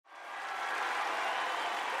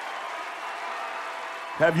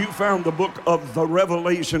Have you found the book of the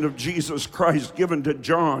Revelation of Jesus Christ given to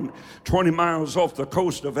John 20 miles off the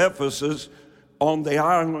coast of Ephesus on the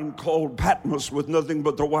island called Patmos with nothing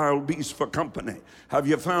but the wild beasts for company? Have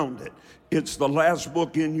you found it? It's the last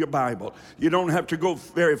book in your Bible. You don't have to go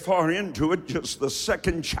very far into it, just the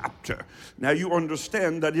second chapter. Now you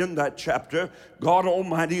understand that in that chapter, God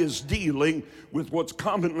Almighty is dealing with what's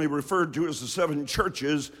commonly referred to as the seven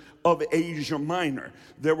churches of Asia Minor.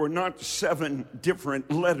 There were not seven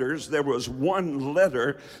different letters. There was one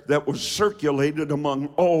letter that was circulated among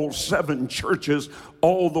all seven churches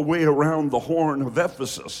all the way around the Horn of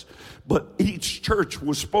Ephesus. But each church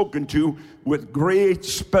was spoken to with great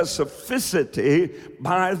specificity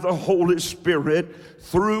by the Holy Spirit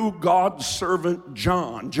through God's servant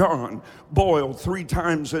John. John boiled 3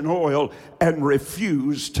 times in oil and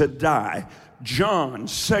refused to die. John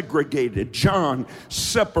segregated, John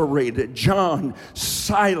separated, John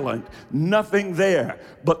silent, nothing there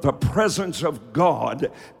but the presence of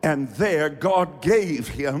God. And there God gave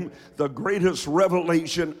him the greatest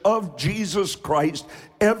revelation of Jesus Christ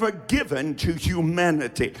ever given to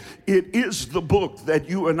humanity. It is the book that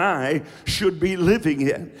you and I should be living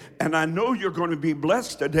in. And I know you're going to be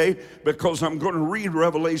blessed today because I'm going to read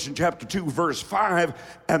Revelation chapter 2 verse 5,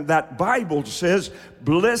 and that Bible says,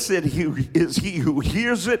 blessed is he who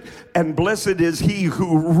hears it, and blessed is he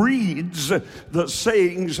who reads the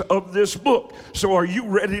sayings of this book. So are you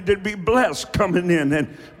ready to be blessed coming in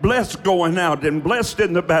and blessed going out and blessed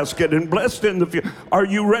in the basket and blessed in the future? Are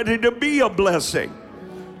you ready to be a blessing?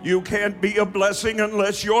 You can't be a blessing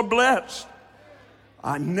unless you're blessed.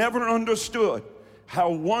 I never understood how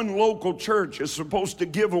one local church is supposed to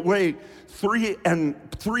give away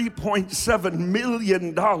 $3.7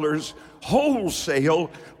 million wholesale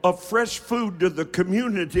of fresh food to the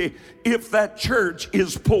community if that church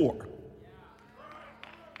is poor.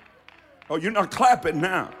 Oh, you're not clapping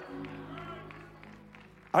now.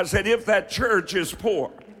 I said, if that church is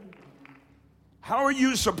poor. How are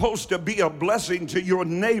you supposed to be a blessing to your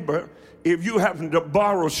neighbor if you happen to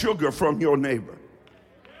borrow sugar from your neighbor?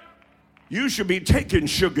 You should be taking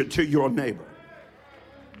sugar to your neighbor.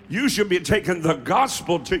 You should be taking the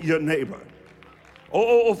gospel to your neighbor.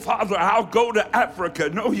 Oh, Father, I'll go to Africa.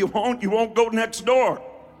 No, you won't. You won't go next door.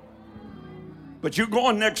 But you're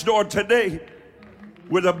going next door today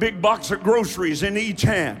with a big box of groceries in each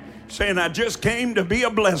hand, saying, I just came to be a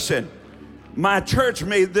blessing. My church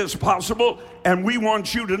made this possible, and we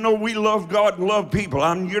want you to know we love God and love people.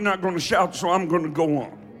 You're not going to shout, so I'm going to go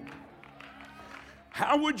on.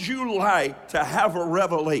 How would you like to have a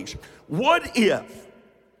revelation? What if,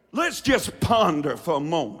 let's just ponder for a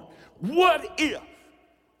moment, what if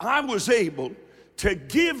I was able to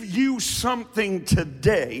give you something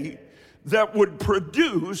today that would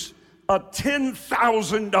produce a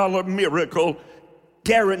 $10,000 miracle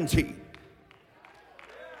guaranteed?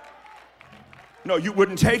 No, you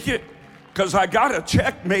wouldn't take it? Because I got a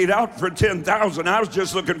check made out for $10,000. I was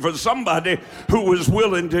just looking for somebody who was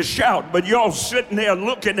willing to shout. But y'all sitting there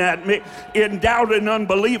looking at me in doubt and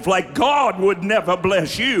unbelief like God would never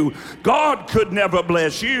bless you. God could never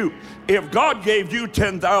bless you. If God gave you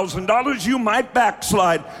 $10,000, you might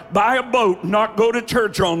backslide, buy a boat, not go to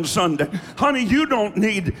church on Sunday. Honey, you don't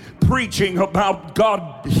need preaching about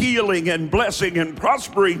God healing and blessing and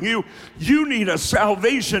prospering you. You need a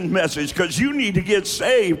salvation message because you need to get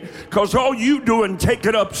saved, because all you doing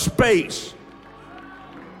taking up space.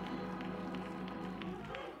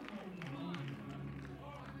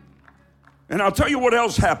 And I'll tell you what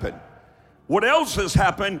else happened. What else has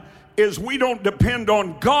happened is we don't depend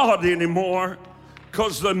on God anymore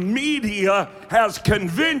because the media has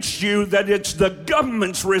convinced you that it's the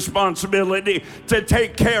government's responsibility to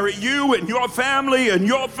take care of you and your family and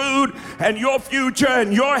your food and your future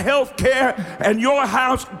and your health care and your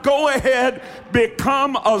house. Go ahead,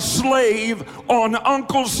 become a slave on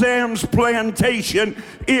Uncle Sam's plantation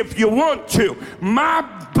if you want to. My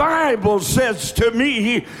Bible says to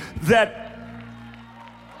me that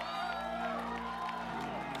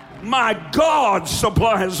my God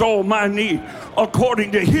supplies all my need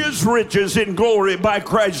according to his riches in glory by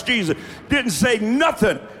Christ Jesus. Didn't say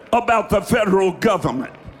nothing about the federal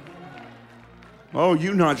government. Oh,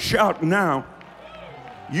 you not shouting now.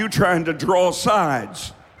 You trying to draw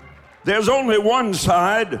sides. There's only one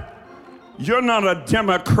side. You're not a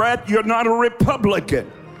Democrat. You're not a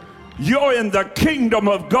Republican. You're in the kingdom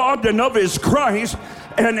of God and of his Christ.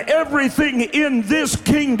 And everything in this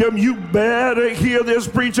kingdom, you better hear this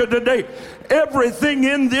preacher today, everything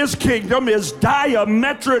in this kingdom is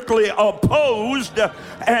diametrically opposed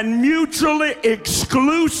and mutually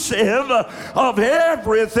exclusive of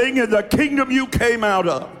everything in the kingdom you came out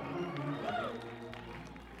of.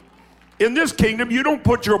 In this kingdom, you don't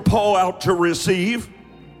put your paw out to receive.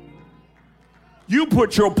 You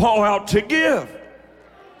put your paw out to give.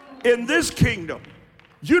 In this kingdom,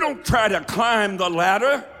 you don't try to climb the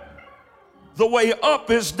ladder. The way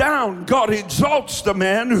up is down. God exalts the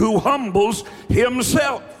man who humbles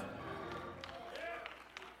himself.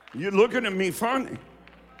 You're looking at me funny.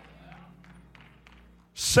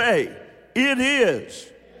 Say, it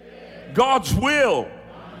is God's will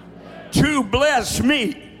to bless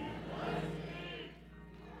me.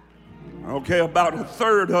 Okay, about a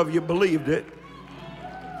third of you believed it.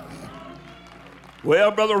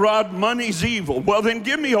 Well, Brother Rod, money's evil. Well, then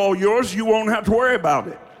give me all yours. You won't have to worry about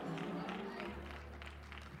it.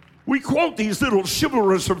 We quote these little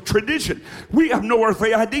chivalrous of tradition. We have no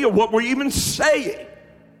earthly idea what we're even saying.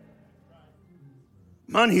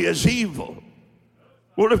 Money is evil.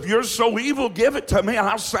 Well, if you're so evil, give it to me.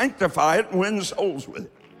 I'll sanctify it and win souls with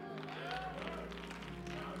it.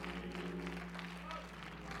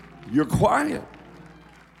 You're quiet.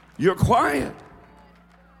 You're quiet.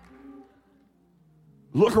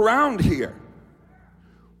 Look around here.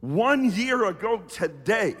 1 year ago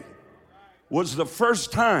today was the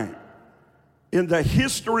first time in the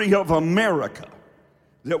history of America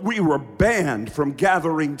that we were banned from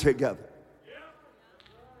gathering together.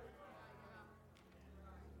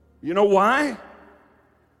 You know why?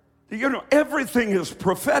 You know, everything is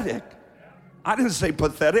prophetic. I didn't say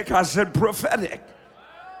pathetic, I said prophetic.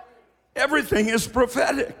 Everything is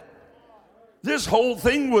prophetic. This whole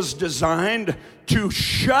thing was designed to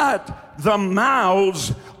shut the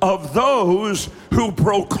mouths of those who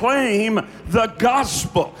proclaim the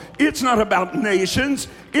gospel. It's not about nations.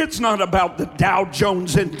 It's not about the Dow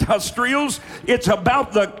Jones Industrials. It's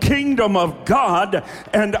about the kingdom of God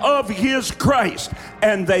and of his Christ.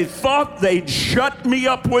 And they thought they'd shut me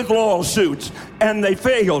up with lawsuits, and they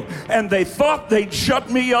failed. And they thought they'd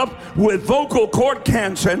shut me up with vocal cord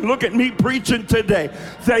cancer. And look at me preaching today.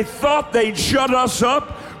 They thought they'd shut us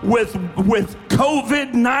up with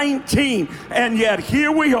COVID-19, and yet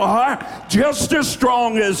here we are, just as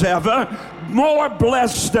strong as ever, more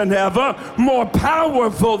blessed than ever, more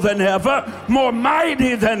powerful than ever, more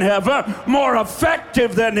mighty than ever, more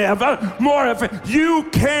effective than ever, You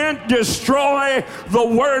can't destroy the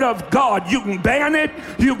Word of God. You can ban it,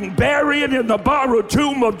 you can bury it in the borrowed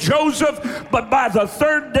tomb of Joseph, but by the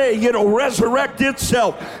third day it'll resurrect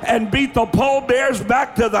itself and beat the pallbearers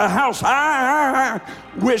back to the house. I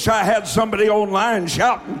wish I had somebody online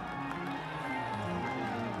shouting.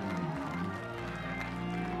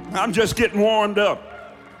 I'm just getting warmed up.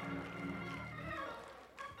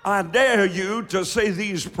 I dare you to say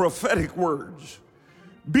these prophetic words.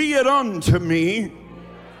 Be it unto me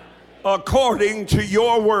according to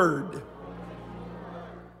your word.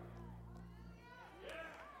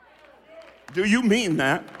 Do you mean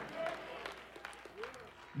that?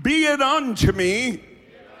 Be it unto me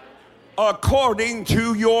according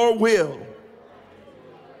to your will.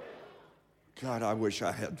 God, I wish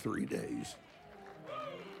I had 3 days.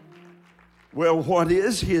 Well, what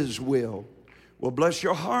is his will? Well, bless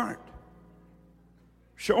your heart.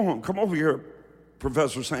 Show him. Come over here,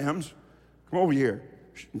 Professor Sams. Come over here.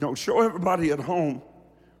 No, show everybody at home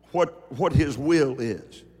what his will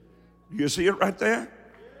is. You see it right there?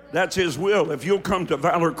 That's his will. If you'll come to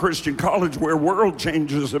Valor Christian College where world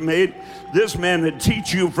changes are made, this man would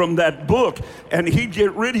teach you from that book, and he'd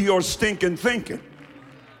get rid of your stinking thinking.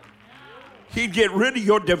 He'd get rid of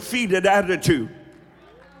your defeated attitude.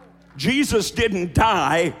 Jesus didn't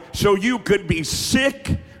die so you could be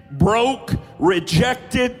sick, broke,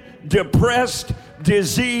 rejected, depressed,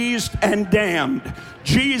 diseased, and damned.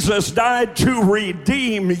 Jesus died to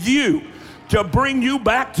redeem you, to bring you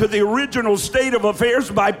back to the original state of affairs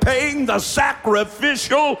by paying the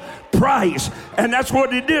sacrificial price. And that's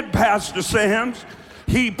what he did, Pastor Sams.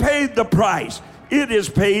 He paid the price. It is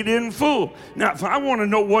paid in full. Now, if I want to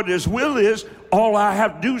know what his will is, all I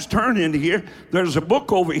have to do is turn into here. There's a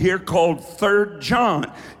book over here called 3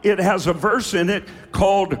 John. It has a verse in it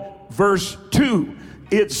called verse 2.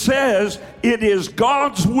 It says, it is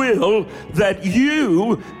God's will that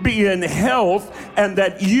you be in health and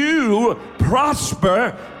that you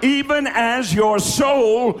prosper even as your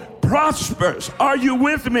soul prospers. Are you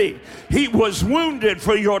with me? He was wounded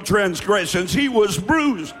for your transgressions. He was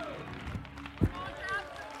bruised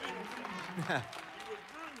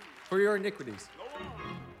for your iniquities.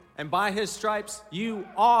 And by his stripes, you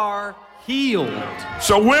are healed.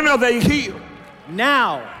 So when are they healed?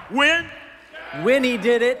 Now. When? When he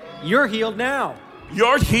did it, you're healed now.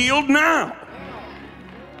 You're healed now.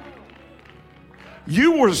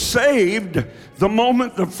 You were saved the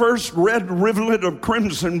moment the first red rivulet of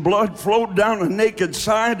crimson blood flowed down a naked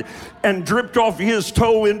side and dripped off his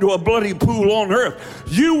toe into a bloody pool on earth.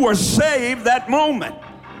 You were saved that moment.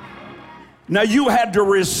 Now you had to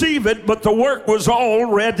receive it, but the work was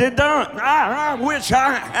already done. I wish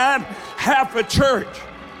I had half a church.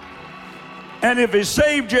 And if he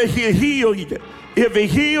saved you, he'll heal you. If he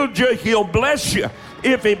healed you, he'll bless you.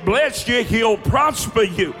 If he blessed you, he'll prosper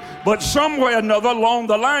you. But somewhere or another along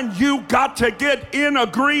the line, you got to get in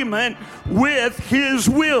agreement with his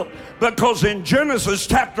will. Because in Genesis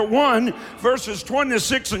chapter 1, verses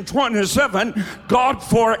 26 and 27, God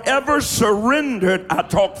forever surrendered. I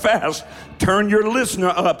talk fast. Turn your listener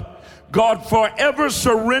up. God forever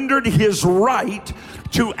surrendered his right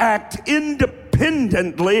to act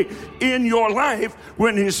independently in your life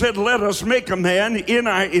when he said, let us make a man in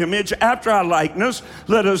our image, after our likeness.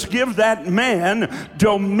 Let us give that man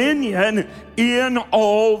dominion in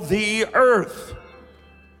all the earth.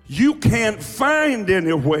 You can't find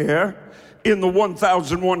anywhere in the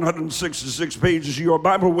 1,166 pages of your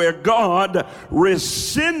Bible where God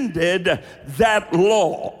rescinded that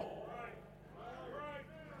law.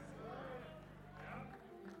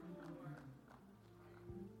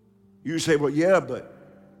 You say, well, yeah, but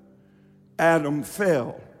Adam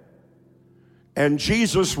fell and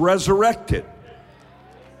Jesus resurrected.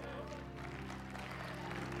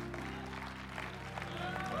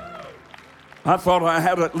 I thought I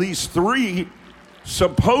had at least 3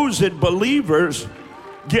 supposed believers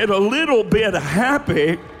get a little bit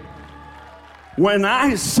happy when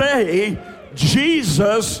I say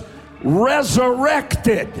Jesus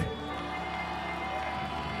resurrected.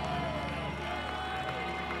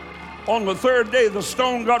 On the 3rd day, the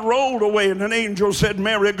stone got rolled away, and an angel said,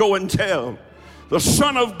 Mary, go and tell, the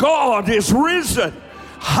Son of God is risen.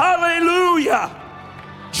 Hallelujah.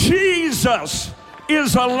 Jesus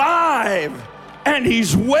is alive, and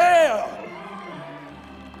he's well.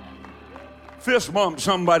 Fist bump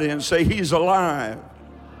somebody and say, he's alive.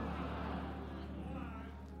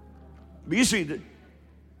 Be seated.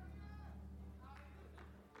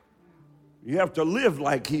 You have to live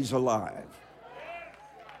like he's alive.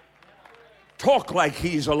 Talk like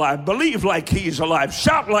he's alive. Believe like he's alive.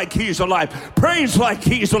 Shout like he's alive. Praise like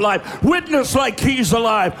he's alive. Witness like he's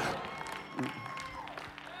alive.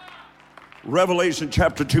 Revelation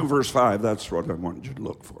chapter 2, verse 5. That's what I wanted you to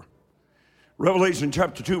look for. Revelation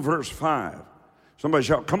chapter 2, verse 5. Somebody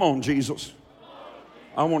shout, come on, Jesus.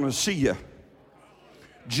 I want to see you.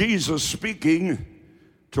 Jesus speaking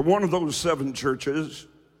to one of those 7 churches,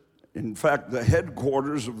 in fact, the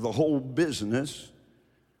headquarters of the whole business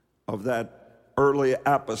of that early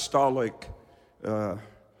apostolic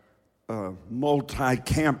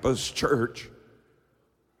multi-campus church.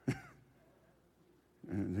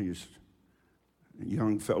 And these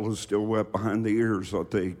young fellows still wet behind the ears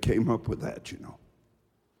thought they came up with that, you know.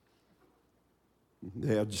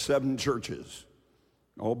 They had 7 churches,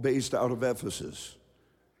 all based out of Ephesus.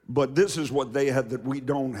 But this is what they had that we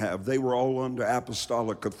don't have. They were all under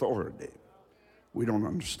apostolic authority. We don't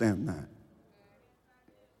understand that.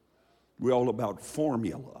 We're all about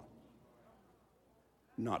formula,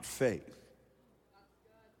 not faith.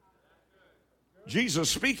 Jesus,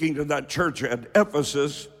 speaking to that church at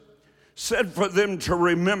Ephesus, said for them to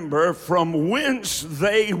remember from whence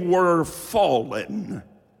they were fallen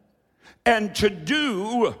and to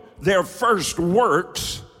do their first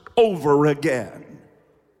works over again.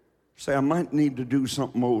 Say, I might need to do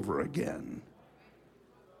something over again.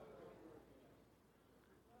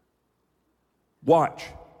 Watch.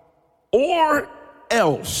 Or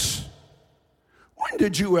else. When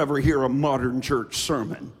did you ever hear a modern church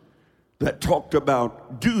sermon that talked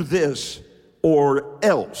about do this or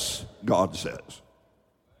else, God says?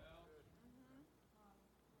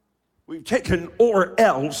 We've taken or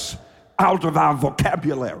else out of our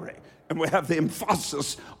vocabulary, and we have the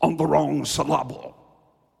emphasis on the wrong syllable.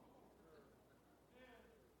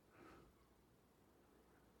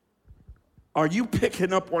 Are you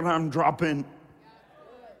picking up what I'm dropping?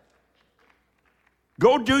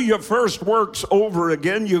 Go do your first works over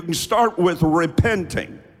again. You can start with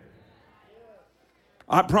repenting.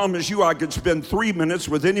 I promise you I could spend 3 minutes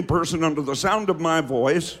with any person under the sound of my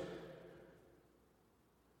voice,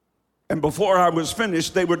 and before I was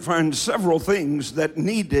finished, they would find several things that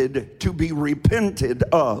needed to be repented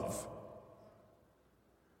of.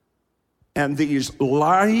 And these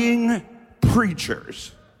lying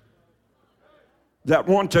preachers that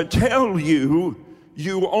want to tell you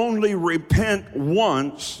you only repent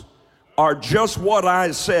once are just what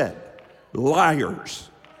I said, liars.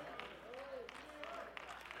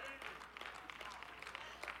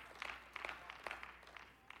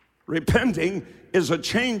 Repenting is a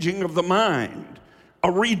changing of the mind, a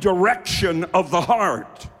redirection of the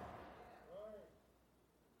heart.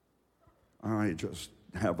 I just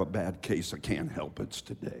have a bad case. I can't help it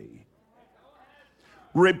today.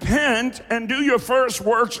 Repent and do your first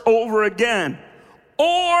works over again,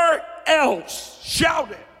 or else.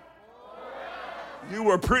 Shout it. You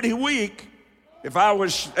were pretty weak. If I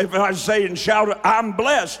was saying shout it, I'm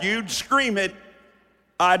blessed, you'd scream it.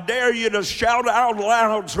 I dare you to shout out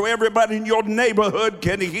loud so everybody in your neighborhood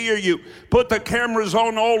can hear you. Put the cameras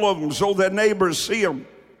on all of them so their neighbors see them.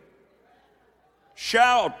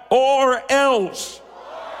 Shout, or else.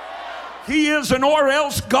 He is an or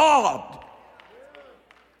else God.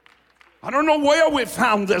 I don't know where we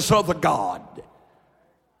found this other God.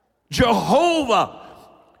 Jehovah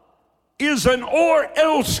is an or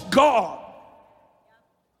else God.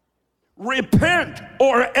 Repent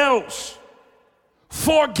or else.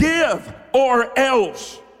 Forgive or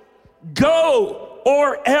else. Go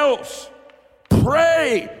or else.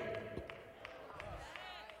 Pray.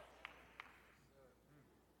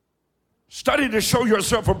 Study to show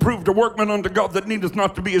yourself approved, a workman unto God that needeth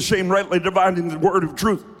not to be ashamed, rightly dividing the word of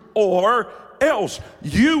truth. Or else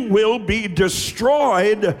you will be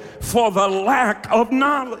destroyed for the lack of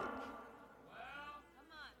knowledge.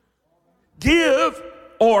 Give,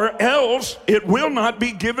 or else it will not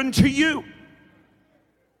be given to you.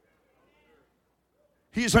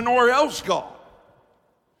 He's an or else God.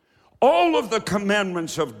 All of the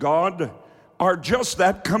commandments of God are just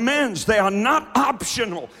that, commands. They are not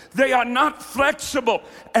optional. They are not flexible.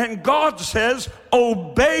 And God says,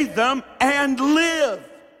 obey them and live.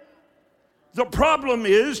 The problem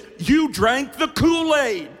is you drank the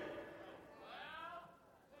Kool-Aid.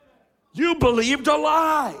 You believed a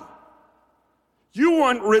lie. You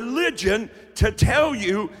want religion to tell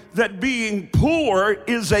you that being poor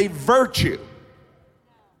is a virtue.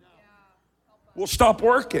 Well, stop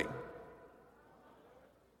working.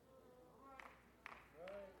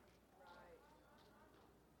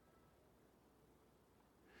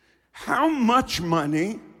 How much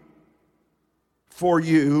money for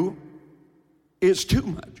you is too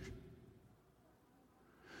much?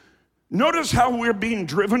 Notice how we're being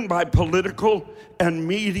driven by political and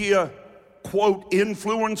media, quote,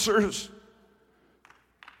 influencers,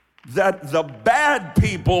 that the bad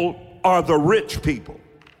people are the rich people.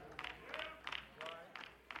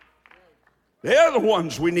 They're the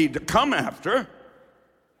ones we need to come after.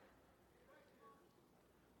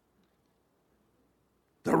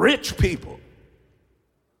 The rich people.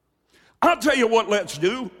 I'll tell you what let's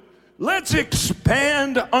do. Let's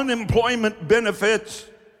expand unemployment benefits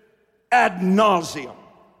ad nauseum.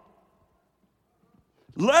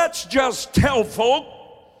 Let's just tell folk,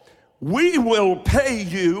 we will pay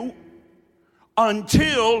you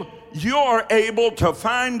until you're able to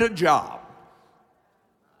find a job.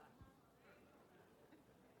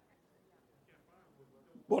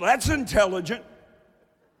 Well, that's intelligent.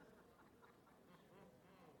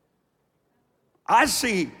 I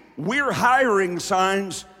see we're hiring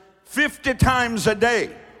signs 50 times a day.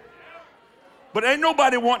 But ain't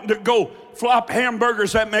nobody wanting to go flop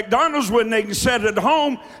hamburgers at McDonald's when they can sit at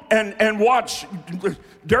home and watch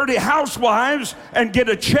Dirty Housewives and get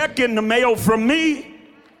a check in the mail from me.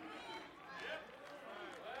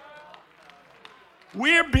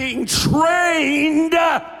 We're being trained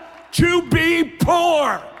to be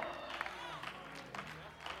poor.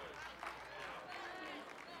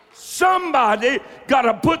 Somebody got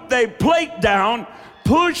to put their plate down,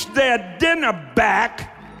 push their dinner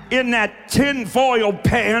back in that tin foil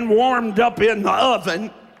pan warmed up in the oven,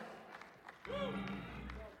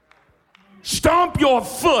 stomp your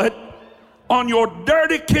foot on your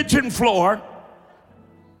dirty kitchen floor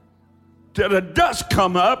till the dust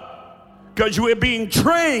come up, because we're being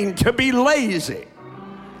trained to be lazy.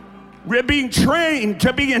 We're being trained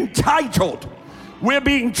to be entitled. We're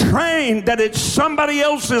being trained that it's somebody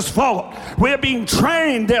else's fault. We're being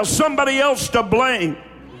trained there's somebody else to blame.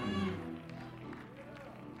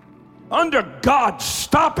 Under God,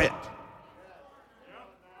 stop it.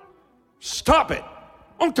 Stop it.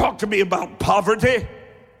 Don't talk to me about poverty.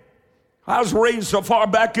 I was raised so far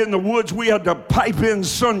back in the woods, we had to pipe in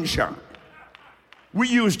sunshine. We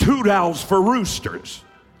used hoot owls for roosters.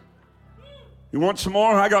 You want some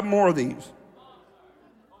more? I got more of these.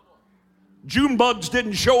 June bugs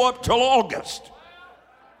didn't show up till August.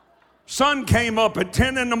 Sun came up at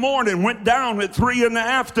 10 in the morning, went down at 3 in the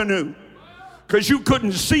afternoon, because you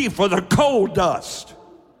couldn't see for the coal dust.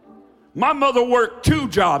 My mother worked 2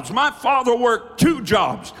 jobs. My father worked 2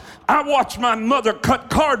 jobs. I watched my mother cut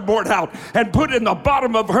cardboard out and put in the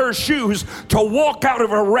bottom of her shoes to walk out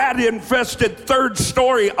of a rat-infested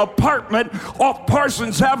third-story apartment off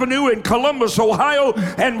Parsons Avenue in Columbus, Ohio,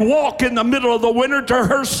 and walk in the middle of the winter to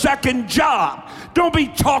her second job. Don't be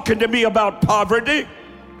talking to me about poverty.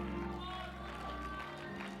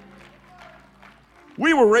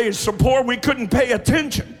 We were raised so poor we couldn't pay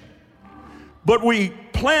attention. But we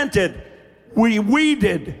planted, we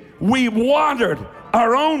weeded, we watered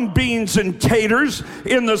our own beans and taters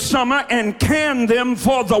in the summer and canned them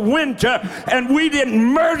for the winter, and we didn't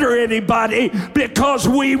murder anybody because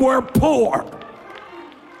we were poor.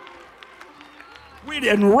 We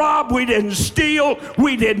didn't rob, we didn't steal,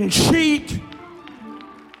 we didn't cheat.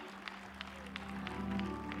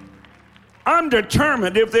 I'm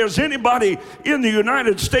determined if there's anybody in the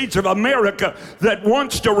United States of America that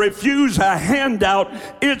wants to refuse a handout,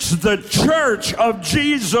 it's the Church of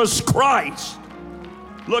Jesus Christ.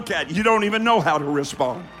 Look at you, you don't even know how to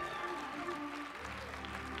respond.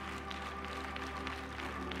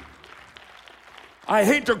 I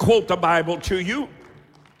hate to quote the Bible to you.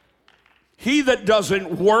 He that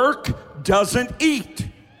doesn't work doesn't eat.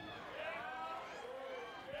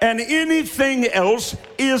 And anything else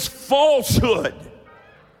is falsehood.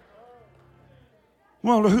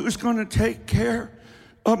 Well, who's going to take care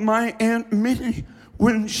of my Aunt Minnie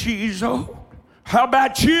when she's old? How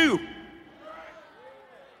about you?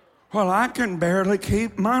 Well, I can barely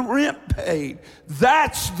keep my rent paid.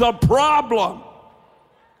 That's the problem.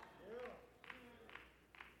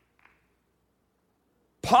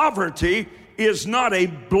 Poverty is not a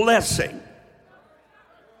blessing.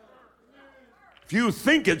 If you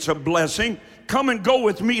think it's a blessing, come and go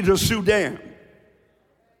with me to Sudan.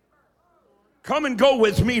 Come and go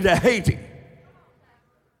with me to Haiti.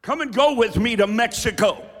 Come and go with me to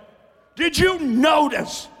Mexico. Did you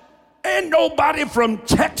notice? Ain't nobody from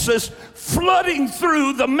Texas flooding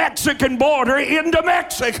through the Mexican border into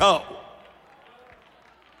Mexico.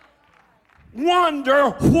 Wonder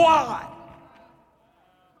why.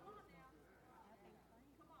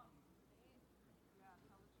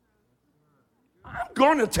 I'm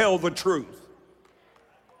going to tell the truth.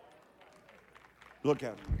 Look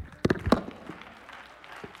at me.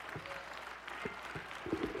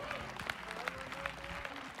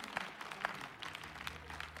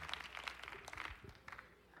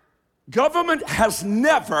 Government has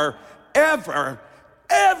never, ever,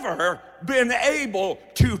 ever been able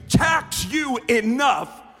to tax you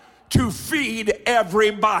enough to feed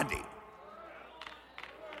everybody.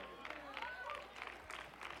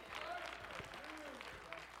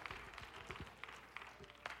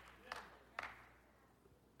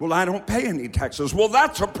 Well, I don't pay any taxes. Well,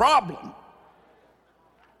 that's a problem.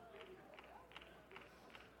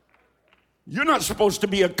 You're not supposed to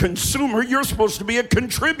be a consumer. You're supposed to be a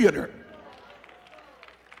contributor.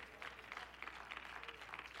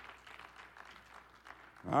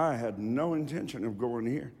 I had no intention of going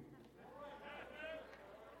here.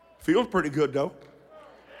 Feels pretty good, though.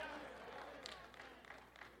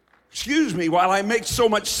 Excuse me while I make so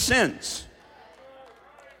much sense,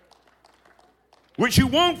 which you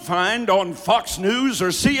won't find on Fox News or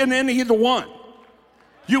CNN, either one.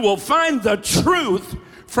 You will find the truth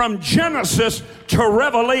from Genesis to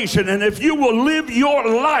Revelation, and if you will live your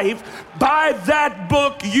life by that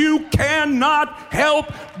book, you cannot help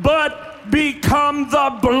but become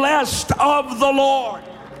the blessed of the Lord.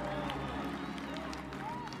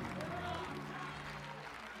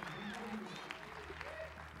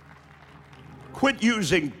 Quit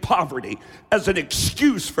using poverty as an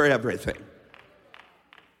excuse for everything.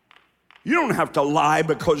 You don't have to lie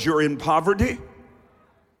because you're in poverty.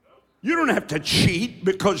 You don't have to cheat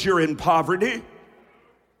because you're in poverty.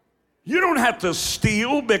 You don't have to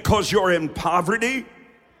steal because you're in poverty.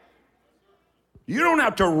 You don't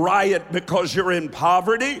have to riot because you're in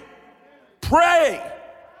poverty. Pray.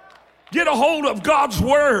 Get a hold of God's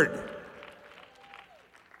word.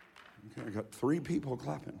 Okay, I got 3 people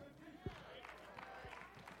clapping.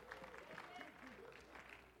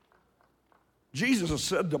 Jesus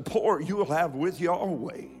said, the poor you will have with you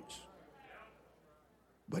always.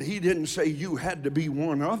 But he didn't say you had to be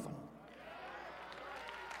one of them.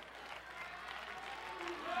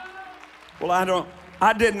 Well,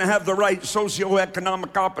 I didn't have the right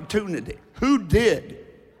socioeconomic opportunity. Who did?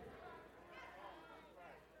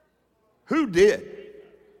 Who did?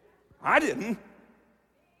 I didn't.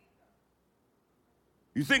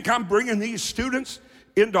 You think I'm bringing these students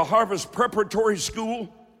into Harvest Preparatory School,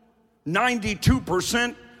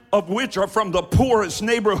 92% of which are from the poorest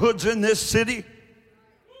neighborhoods in this city?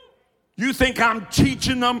 You think I'm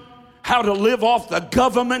teaching them how to live off the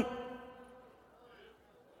government?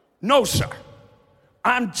 No, sir.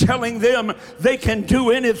 I'm telling them they can do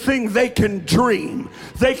anything they can dream.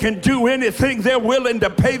 They can do anything they're willing to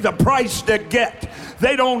pay the price to get.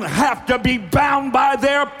 They don't have to be bound by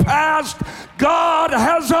their past. God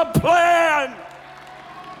has a plan.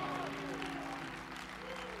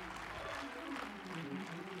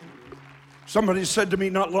 Somebody said to me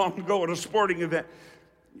not long ago at a sporting event,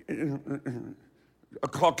 a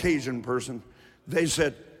Caucasian person, they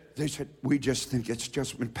said, we just think it's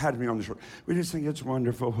just been patting me on the shoulder. We just think it's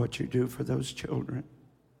wonderful what you do for those children.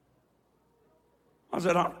 I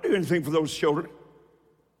said, I don't do anything for those children,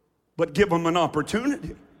 but give them an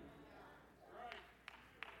opportunity.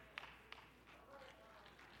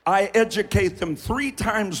 I educate them 3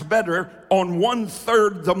 times better on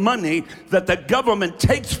 1/3 the money that the government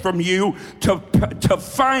takes from you to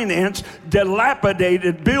finance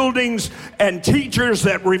dilapidated buildings and teachers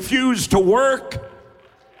that refuse to work.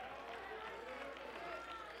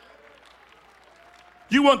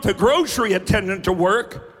 You want the grocery attendant to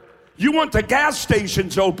work. You want the gas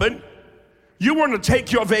stations open. You want to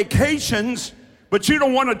take your vacations, but you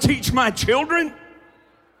don't want to teach my children?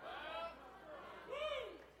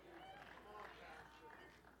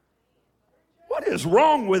 What is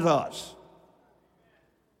wrong with us?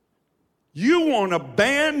 You want to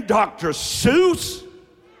ban Dr. Seuss?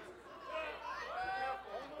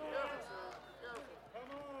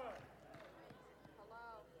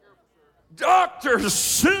 Dr.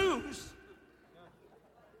 Seuss.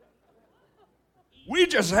 We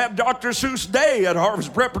just have Dr. Seuss Day at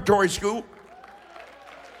Harvest Preparatory School.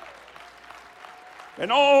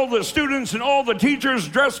 And all the students and all the teachers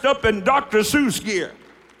dressed up in Dr. Seuss gear.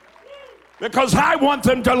 Because I want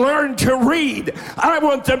them to learn to read. I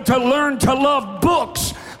want them to learn to love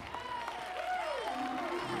books.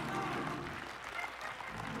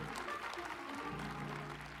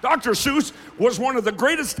 Dr. Seuss was one of the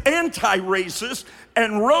greatest anti-racists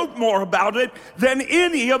and wrote more about it than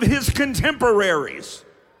any of his contemporaries.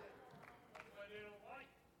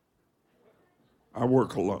 I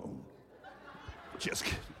work alone. Just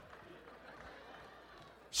kidding.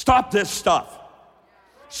 Stop this stuff.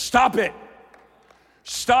 Stop it.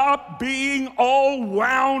 Stop being all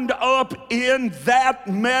wound up in that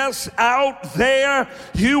mess out there.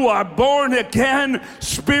 You are born again,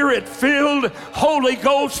 Spirit-filled, Holy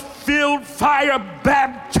Ghost-filled,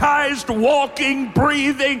 fire-baptized, walking,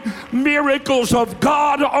 breathing miracles of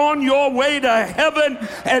God on your way to heaven.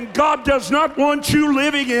 And God does not want you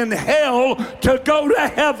living in hell to go to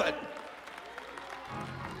heaven.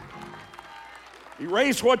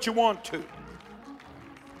 Erase what you want to.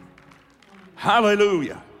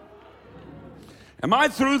 Hallelujah. Am I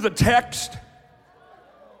through the text?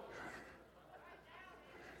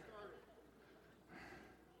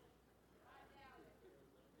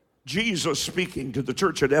 Jesus, speaking to the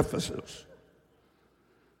church at Ephesus,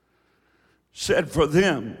 said for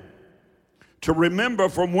them to remember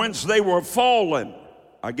from whence they were fallen.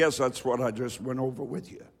 I guess that's what I just went over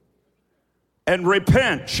with you. And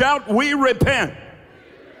repent. Shout, we repent.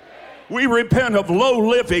 We repent of low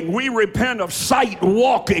living. We repent of sight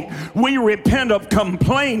walking. We repent of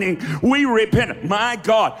complaining. We repent. My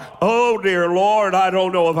God. Oh, dear Lord, I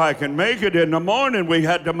don't know if I can make it in the morning. We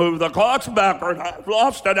had to move the clocks backward. I've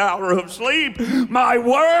lost an hour of sleep. My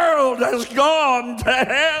world has gone to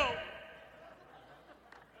hell.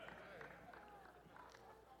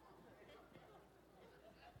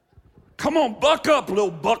 Come on, buck up,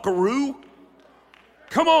 little buckaroo.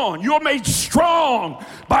 Come on, you're made strong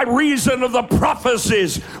by reason of the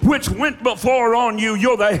prophecies which went before on you.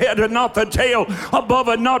 You're the head and not the tail, above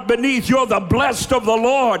and not beneath. You're the blessed of the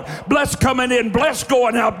Lord. Blessed coming in, blessed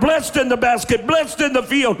going out, blessed in the basket, blessed in the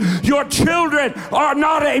field. Your children are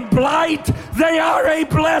not a blight, they are a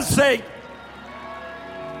blessing.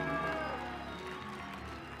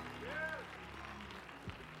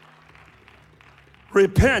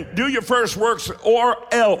 Repent, do your first works, or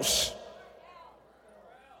else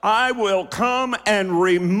I will come and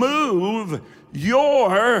remove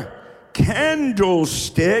your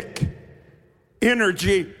candlestick,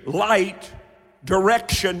 energy, light,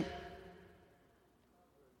 direction,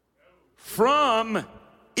 from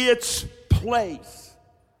its place.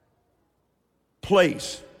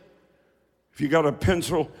 Place. If you got a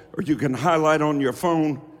pencil or you can highlight on your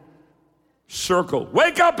phone, circle.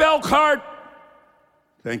 Wake up, Elkhart.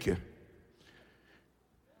 Thank you.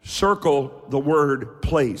 Circle the word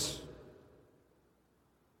place.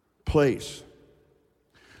 Place.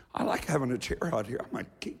 I like having a chair out here. I might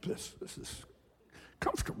keep this. This is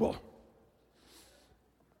comfortable.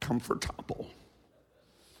 Comfortable.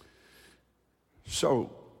 So,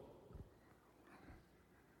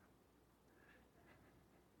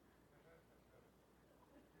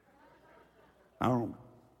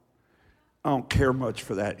 I don't care much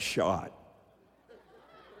for that shot.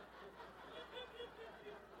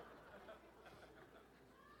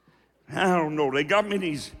 I don't know. They got me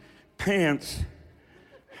these pants.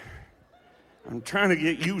 I'm trying to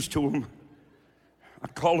get used to them. I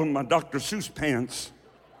call them my Dr. Seuss pants.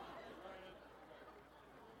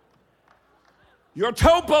 Your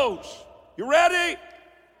topos. You ready?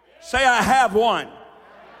 Say, I have one.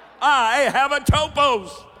 I have a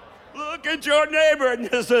topos. Look at your neighbor and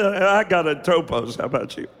just say, I got a topos. How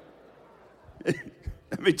about you?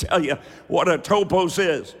 Let me tell you what a topos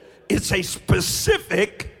is. It's a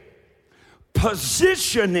specific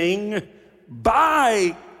positioning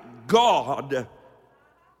by God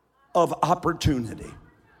of opportunity.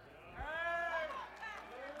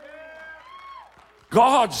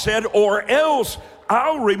 God said, or else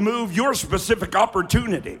I'll remove your specific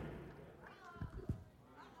opportunity.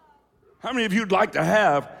 How many of you'd like to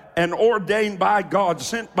have an ordained by God,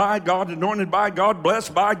 sent by God, anointed by God,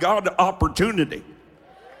 blessed by God opportunity?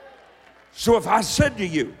 So if I said to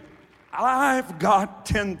you, I've got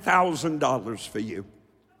 $10,000 for you.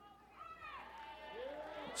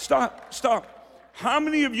 Stop. How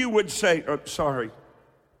many of you would say, sorry.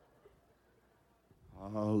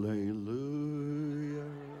 Hallelujah.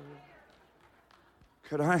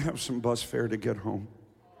 Could I have some bus fare to get home?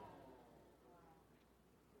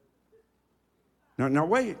 Now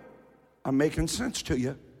wait. I'm making sense to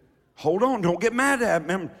you. Hold on. Don't get mad at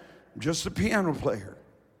me. I'm just a piano player.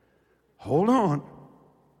 Hold on.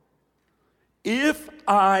 If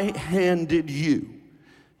I handed you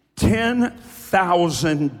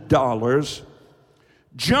 $10,000,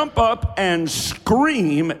 jump up and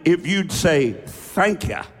scream if you'd say, thank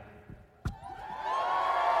you.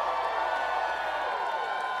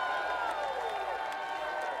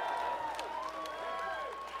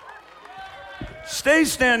 Stay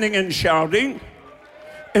standing and shouting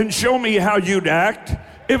and show me how you'd act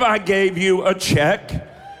if I gave you a check,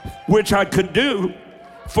 which I could do,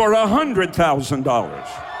 for $100,000.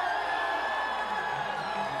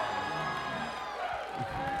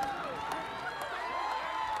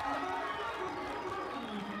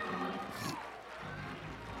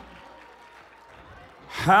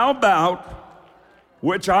 How about,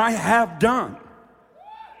 which I have done,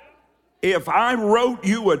 if I wrote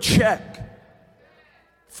you a check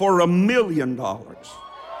for $1 million?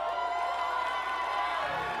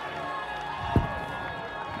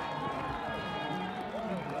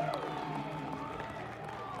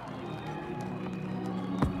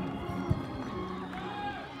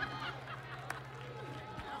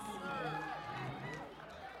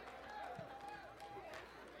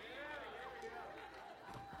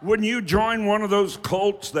 Wouldn't you join one of those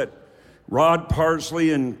cults that Rod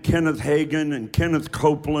Parsley and Kenneth Hagin and Kenneth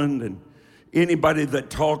Copeland and anybody that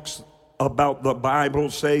talks about the Bible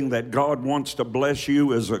saying that God wants to bless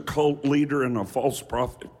you as a cult leader and a false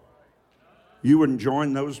prophet? You wouldn't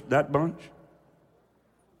join that bunch?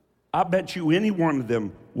 I bet you any one of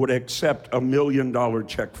them would accept $1 million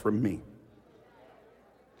check from me.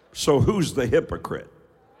 So who's the hypocrite?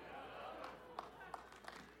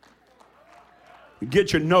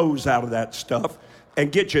 Get your nose out of that stuff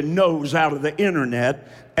and get your nose out of the internet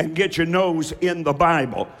and get your nose in the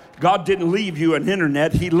Bible. God didn't leave you an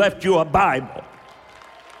internet. He left you a Bible.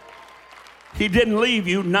 He didn't leave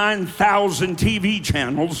you 9,000 TV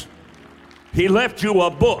channels. He left you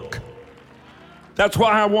a book. That's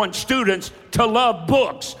why I want students to love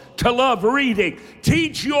books, to love reading.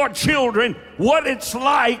 Teach your children what it's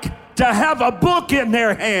like to have a book in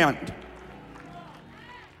their hand.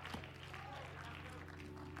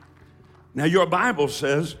 Now, your Bible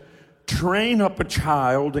says, train up a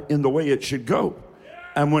child in the way it should go,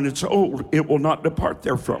 and when it's old, it will not depart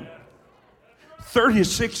therefrom.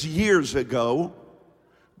 36 years ago,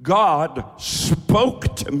 God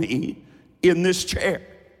spoke to me in this chair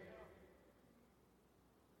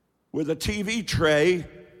with a TV tray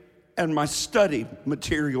and my study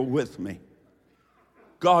material with me.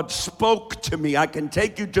 God spoke to me. I can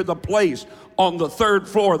take you to the place on the 3rd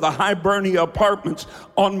floor, the Hibernia Apartments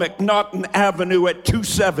on McNaughton Avenue at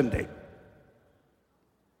 270,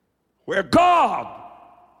 where God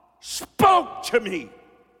spoke to me.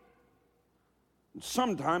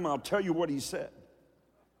 Sometime I'll tell you what he said.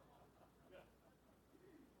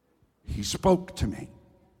 He spoke to me.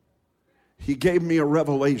 He gave me a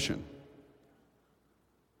revelation.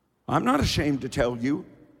 I'm not ashamed to tell you,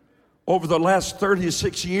 over the last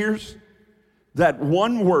 36 years, that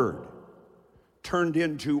one word turned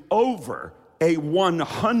into over a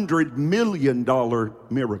 $100 million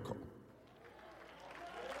miracle.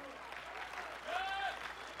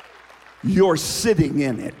 You're sitting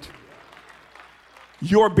in it.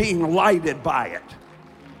 You're being lighted by it.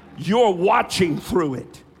 You're watching through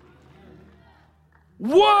it.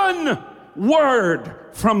 One word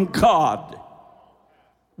from God.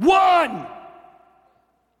 One.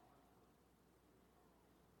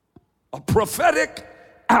 A prophetic,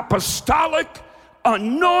 apostolic,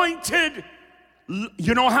 anointed.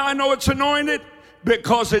 You know how I know it's anointed?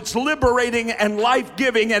 Because it's liberating and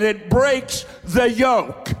life-giving, and it breaks the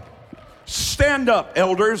yoke. Stand up,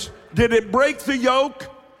 elders. Did it break the yoke?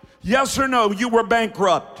 Yes or no? You were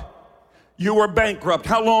bankrupt. You were bankrupt.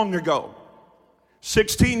 How long ago?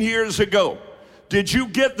 16 years ago. Did you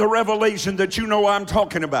get the revelation that you know I'm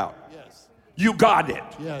talking about? Yes. You got it.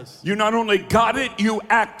 Yes. You not only got it, you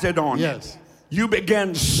acted on it. Yes. You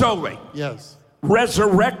began sowing. Yes.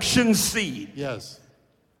 Resurrection seed. Yes.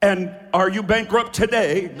 And are you bankrupt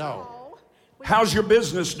today? No. How's your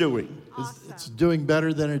business doing? It's doing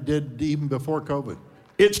better than it did even before COVID.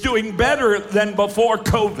 It's doing better than before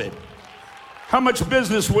COVID. How much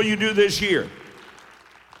business will you do this year?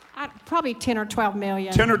 Probably 10 or 12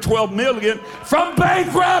 million. 10 or 12 million from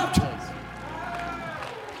bankrupt.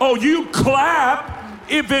 Oh, you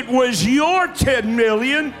clap if it was your 10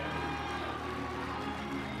 million.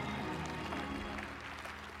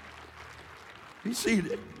 Be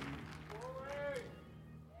seated.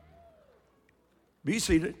 Be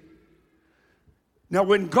seated. Now,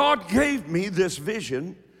 when God gave me this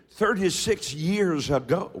vision 36 years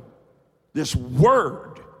ago, this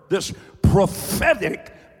word, this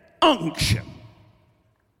prophetic unction,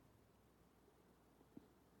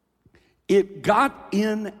 it got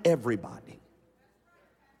in everybody.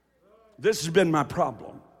 This has been my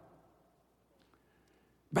problem.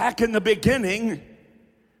 Back in the beginning,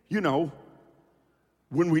 you know,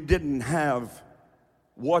 when we didn't have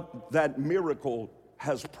what that miracle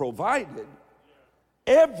has provided,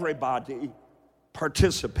 everybody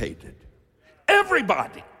participated.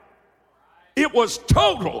 Everybody. It was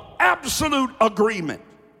total, absolute agreement.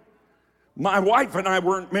 My wife and I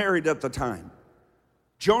weren't married at the time.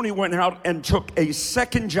 Joni went out and took a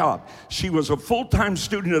second job. She was a full-time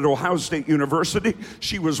student at Ohio State University.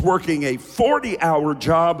 She was working a 40-hour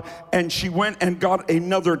job, and she went and got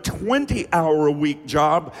another 20-hour-a-week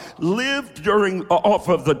job, lived off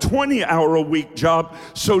of the 20-hour-a-week job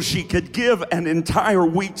so she could give an entire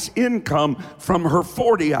week's income from her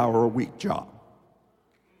 40-hour-a-week job.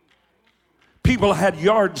 People had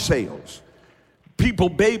yard sales.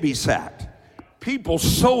 People babysat. People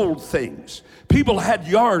sold things. People had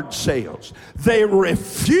yard sales. They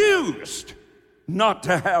refused not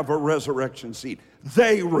to have a resurrection seat.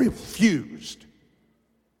 They refused.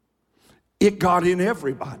 It got in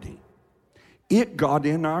everybody. It got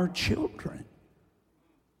in our children.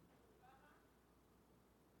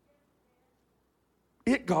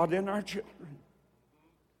 It got in our children.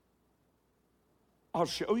 I'll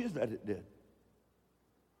show you that it did.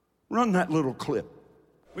 Run that little clip.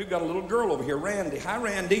 We've got a little girl over here, Randy. Hi,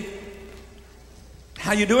 Randy.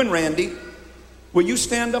 How you doing, Randy? Will you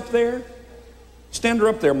stand up there? Stand her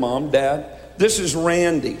up there, Mom, Dad. This is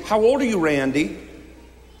Randy. How old are you, Randy?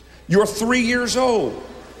 You're 3 years old.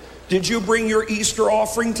 Did you bring your Easter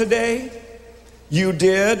offering today? You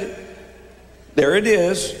did. There it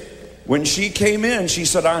is. When she came in, she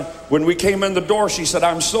said, when we came in the door, she said,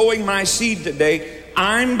 I'm sowing my seed today.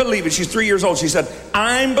 I'm believing, she's 3 years old. She said,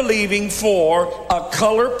 I'm believing for a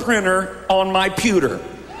color printer on my pewter.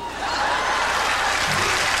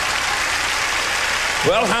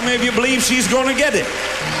 Well, how many of you believe she's going to get it?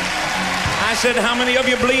 I said, how many of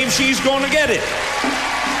you believe she's going to get it?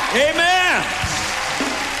 Amen.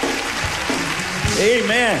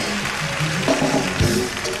 Amen.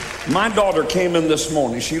 My daughter came in this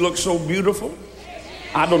morning. She looks so beautiful.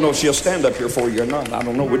 I don't know if she'll stand up here for you or not. I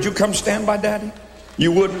don't know. Would you come stand by Daddy?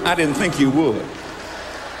 You wouldn't? I didn't think you would.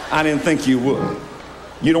 I didn't think you would.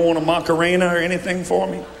 You don't want a Macarena or anything for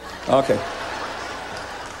me? Okay.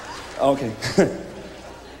 Okay.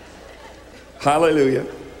 Hallelujah.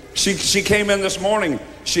 She came in this morning.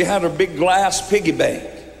 She had a big glass piggy bank.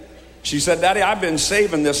 She said, Daddy, I've been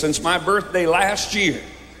saving this since my birthday last year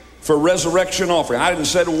for resurrection offering. I didn't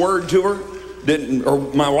say a word to her. Or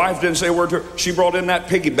my wife didn't say a word to her. She brought in that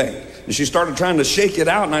piggy bank. And she started trying to shake it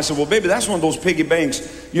out. And I said, well, baby, that's one of those piggy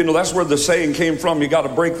banks. You know, that's where the saying came from. You got to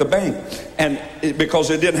break the bank. And because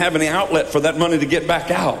it didn't have any outlet for that money to get back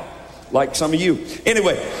out, like some of you.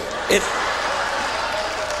 Anyway,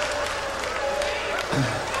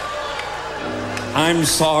 I'm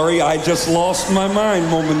sorry, I just lost my mind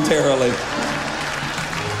momentarily.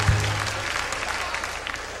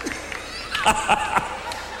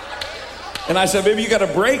 And I said, baby, you got to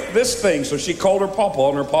break this thing. So she called her pawpaw,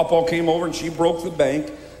 and her pawpaw came over and she broke the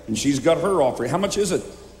bank. And she's got her offering. How much is it?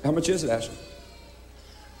 How much is it, Ashley?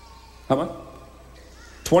 How much?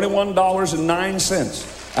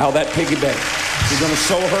 $21.09 out of that piggy bank. She's going to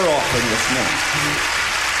sow her offering this morning.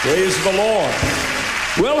 Praise the Lord.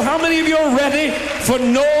 Well, how many of you are ready for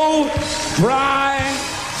no dry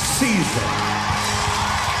season?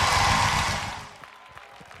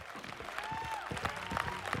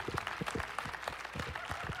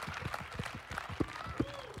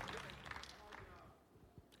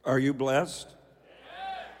 Are you blessed?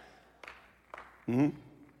 Do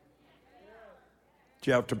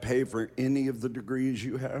you have to pay for any of the degrees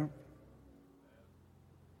you have?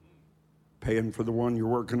 Paying for the one you're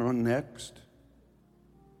working on next?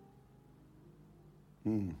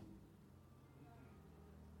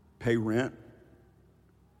 Pay rent?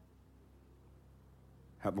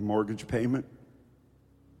 Have a mortgage payment?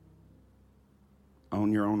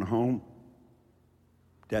 Own your own home?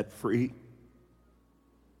 Debt-free?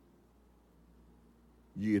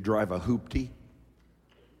 You drive a hoopty?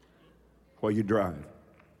 What you drive?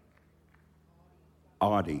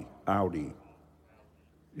 Audi.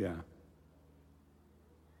 Yeah.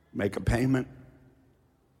 Make a payment?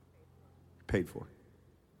 Paid for.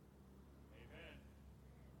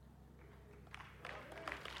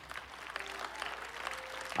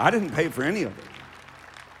 I didn't pay for any of it.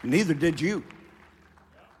 Neither did you.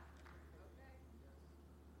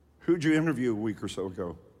 Who'd you interview a week or so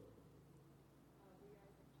ago?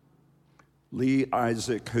 Lee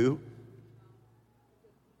Isaac who?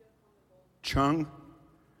 Chung?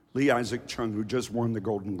 Lee Isaac Chung, who just won the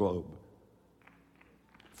Golden Globe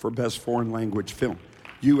for Best Foreign Language Film.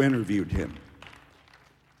 You interviewed him.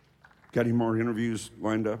 Got any more interviews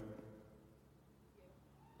lined up?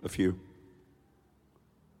 A few.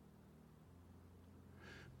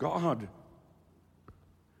 God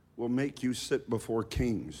will make you sit before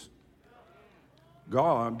kings.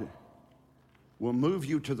 God will move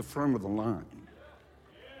you to the front of the line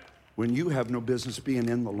when you have no business being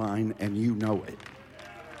in the line and you know it.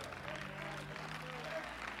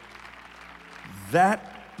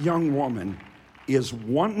 That young woman is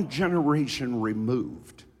one generation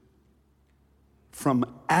removed from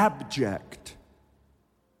abject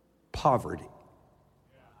poverty.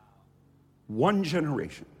 One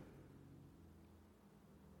generation.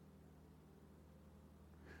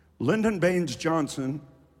 Lyndon Baines Johnson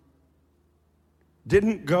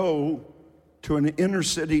didn't go to an inner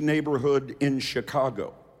city neighborhood in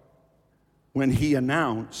Chicago when he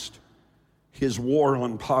announced his war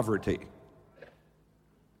on poverty.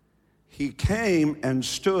 He came and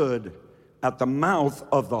stood at the mouth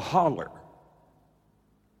of the holler.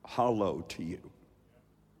 Hollow to you.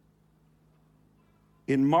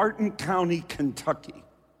 In Martin County, Kentucky,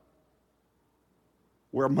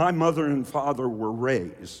 where my mother and father were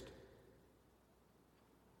raised,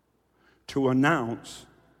 to announce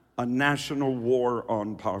a national war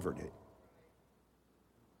on poverty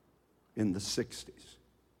in the 60s.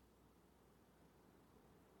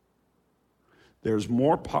 There's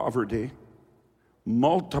more poverty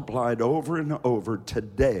multiplied over and over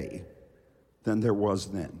today than there was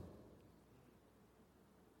then.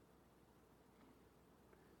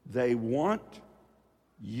 They want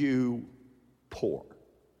you poor.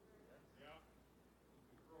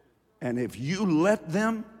 And if you let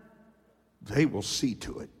them, they will see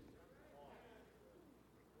to it.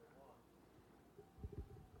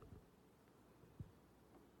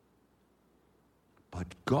 But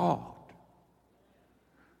God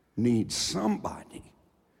needs somebody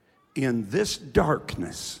in this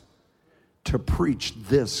darkness to preach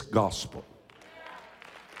this gospel.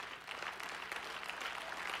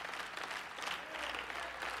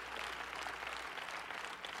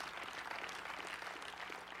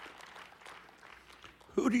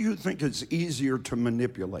 Who do you think is easier to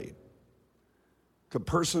manipulate? The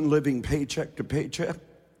person living paycheck to paycheck,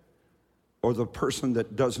 or the person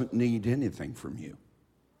that doesn't need anything from you?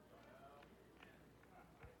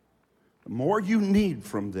 The more you need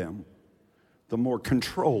from them, the more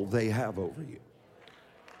control they have over you.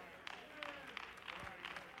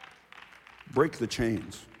 Break the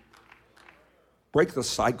chains. Break the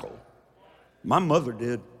cycle. My mother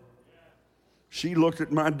did. She looked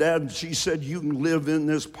at my dad and she said, "You can live in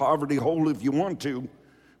this poverty hole if you want to,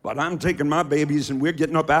 but I'm taking my babies and we're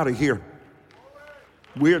getting up out of here.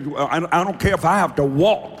 I don't care if I have to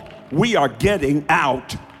walk. We are getting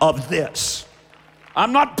out of this.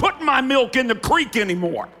 I'm not putting my milk in the creek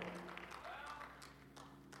anymore."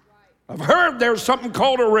 I've heard there's something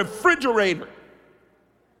called a refrigerator.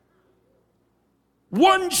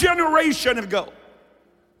 One generation ago.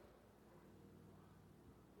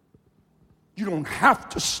 You don't have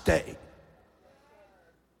to stay.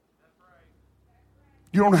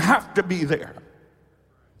 You don't have to be there.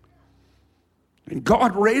 And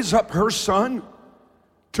God raised up her son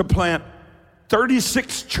to plant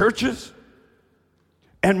 36 churches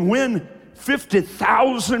and win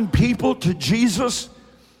 50,000 people to Jesus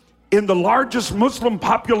in the largest Muslim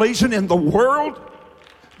population in the world.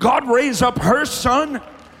 God raised up her son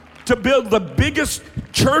to build the biggest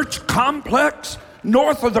church complex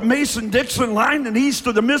north of the Mason-Dixon line and east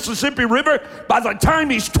of the Mississippi River by the time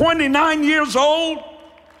he's 29 years old.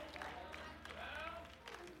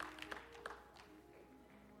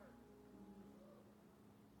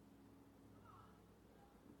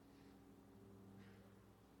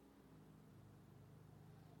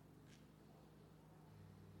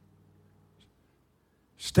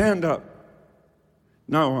 Stand up.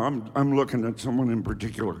 No, I'm looking at someone in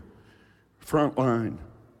particular. Front line.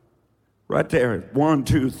 Right there. 1,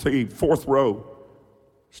 2, 3, fourth row.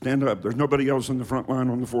 Stand up. There's nobody else in the front line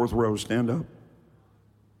on the fourth row. Stand up.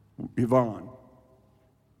 Yvonne.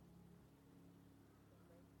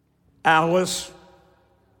 Alice.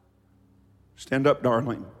 Stand up,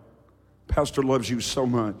 darling. Pastor loves you so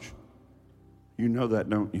much. You know that,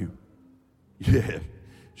 don't you? Yeah.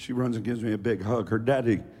 She runs and gives me a big hug. Her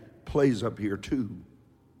daddy plays up here too.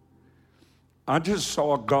 I just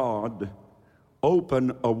saw God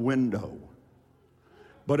open a window.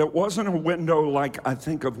 But it wasn't a window like I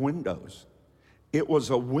think of windows. It was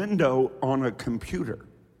a window on a computer.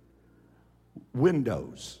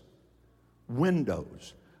 Windows.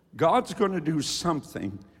 God's going to do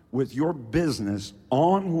something with your business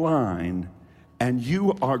online, and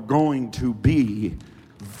you are going to be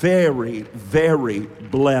very, very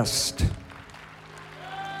blessed.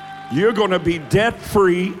 You're going to be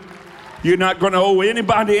debt-free. You're not going to owe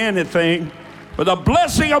anybody anything. But the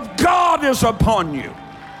blessing of God is upon you.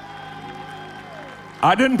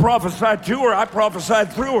 I didn't prophesy to her. I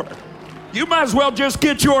prophesied through her. You might as well just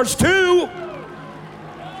get yours too.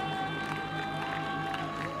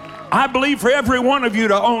 I believe for every one of you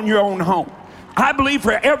to own your own home. I believe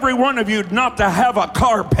for every one of you not to have a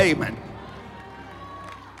car payment.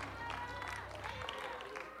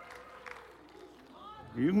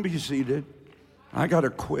 You can be seated. I got to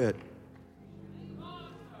quit.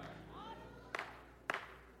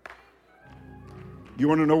 You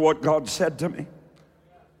want to know what God said to me?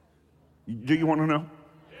 Do you want to know?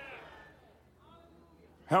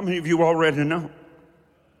 How many of you already know?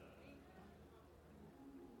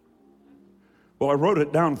 Well, I wrote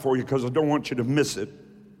it down for you because I don't want you to miss it.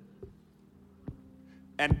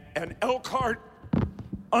 And Elkhart,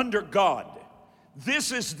 under God,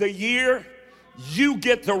 this is the year you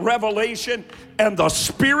get the revelation and the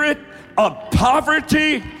spirit of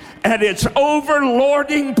poverty and its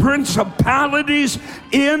overlording principalities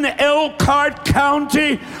in Elkhart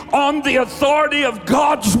County. On the authority of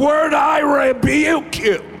God's word, I rebuke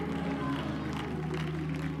you.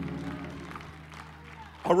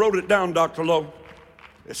 I wrote it down, Dr. Lowe.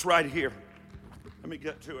 It's right here. Let me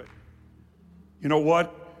get to it. You know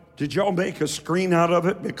what? Did y'all make a screen out of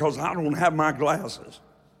it? Because I don't have my glasses.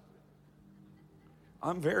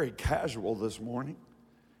 I'm very casual this morning.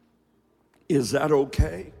 Is that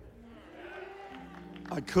okay?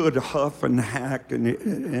 I could huff and hack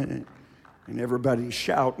and everybody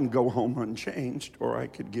shout and go home unchanged, or I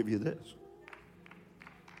could give you this.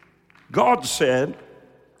 God said,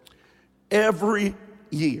 every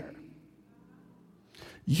year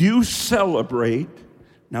you celebrate.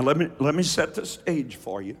 Now let me set the stage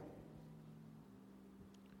for you.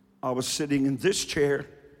 I was sitting in this chair.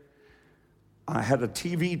 I had a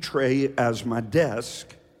TV tray as my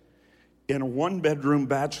desk in a one-bedroom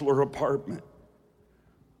bachelor apartment.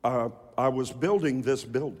 I was building this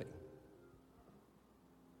building.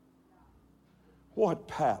 What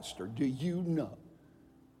pastor do you know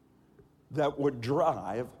that would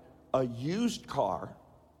drive a used car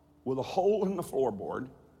with a hole in the floorboard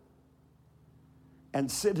and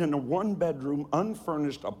sit in a one-bedroom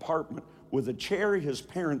unfurnished apartment with a chair his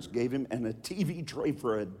parents gave him and a TV tray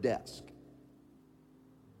for a desk?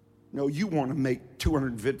 No, you want to make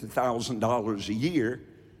 $250,000 a year,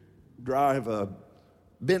 drive a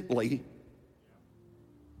Bentley.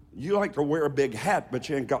 You like to wear a big hat, but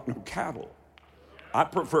you ain't got no cattle. I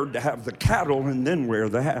preferred to have the cattle and then wear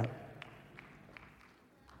the hat.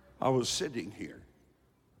 I was sitting here.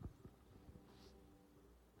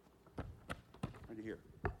 Right here.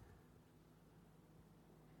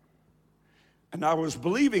 And I was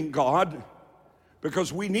believing God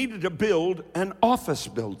because we needed to build an office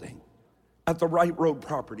building at the Wright Road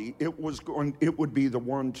property. It would be the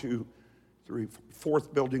 1, 2, 3,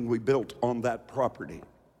 fourth building we built on that property.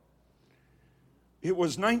 It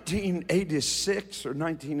was 1986 or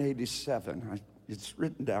 1987. It's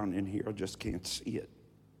written down in here. I just can't see it.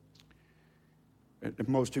 And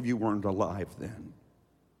most of you weren't alive then.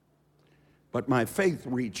 But my faith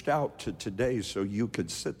reached out to today so you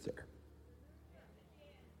could sit there.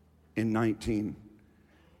 In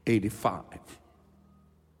 1985.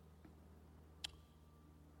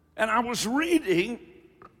 And I was reading,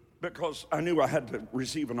 because I knew I had to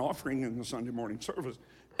receive an offering in the Sunday morning service,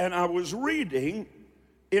 and I was reading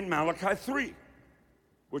in Malachi 3,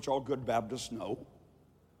 which all good Baptists know.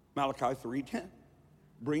 Malachi 3:10.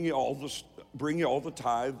 Bring ye all the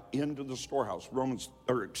tithe into the storehouse. Malachi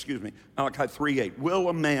 3:8. Will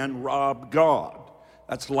a man rob God?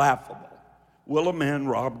 That's laughable. Will a man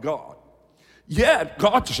rob God? Yet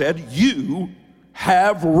God said, you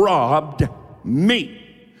have robbed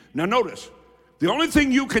me. Now notice, the only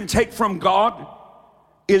thing you can take from God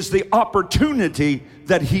is the opportunity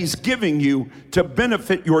that he's giving you to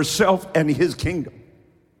benefit yourself and his kingdom.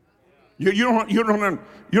 You don't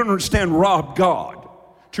understand rob God.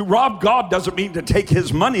 To rob God doesn't mean to take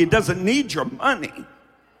his money. He doesn't need your money.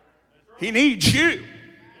 He needs you.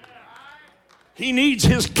 He needs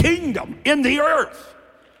his kingdom in the earth.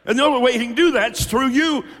 And the only way he can do that is through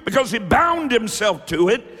you, because he bound himself to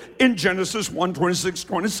it in Genesis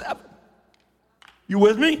 1:26-27. You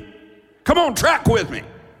with me? Come on, track with me.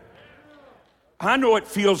 I know it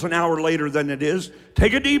feels an hour later than it is.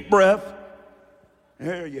 Take a deep breath.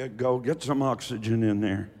 There you go. Get some oxygen in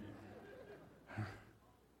there.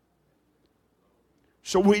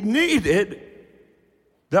 So we needed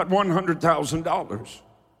that $100,000.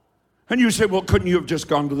 And you say, well, couldn't you have just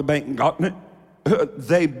gone to the bank and gotten it?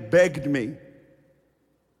 They begged me.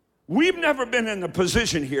 We've never been in a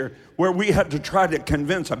position here where we had to try to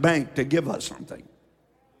convince a bank to give us something.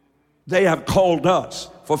 They have called us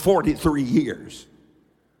for 43 years.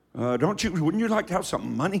 Wouldn't you like to have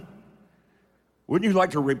some money? Wouldn't you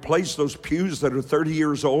like to replace those pews that are 30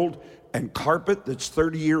 years old and carpet that's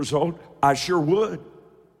 30 years old? I sure would.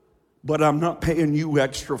 But I'm not paying you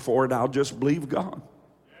extra for it. I'll just believe God.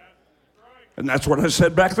 And that's what I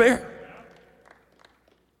said back there.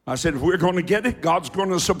 I said, if we're going to get it, God's going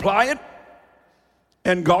to supply it,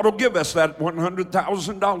 and God will give us that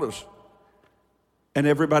 $100,000. And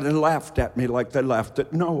everybody laughed at me like they laughed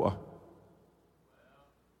at Noah.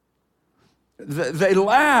 They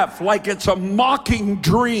laugh like it's a mocking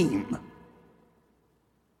dream.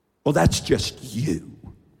 Well, that's just you.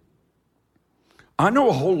 I know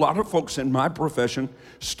a whole lot of folks in my profession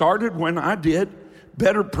started when I did,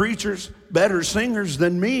 better preachers, better singers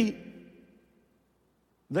than me.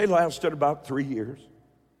 They lasted about 3 years.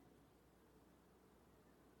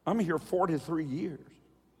 I'm here 43 years.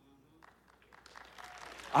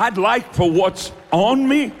 I'd like for what's on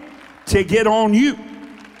me to get on you.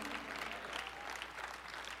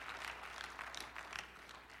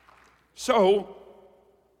 So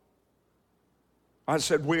I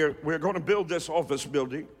said, we're going to build this office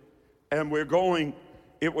building, and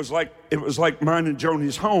it was like mine and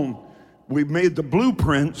Joni's home. We made the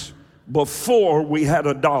blueprints before we had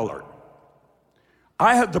a dollar.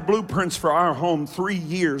 I had the blueprints for our home 3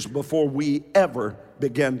 years before we ever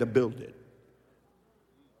began to build it.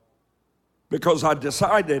 Because I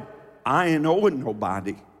decided I ain't owing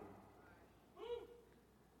nobody.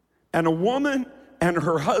 And a woman and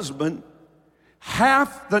her husband,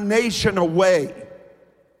 half the nation away,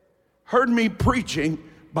 heard me preaching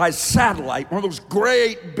by satellite, one of those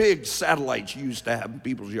great big satellites you used to have in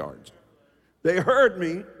people's yards. They heard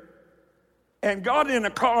me and got in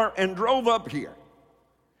a car and drove up here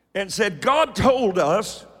and said, God told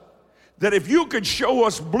us that if you could show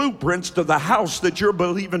us blueprints to the house that you're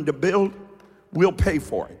believing to build, we'll pay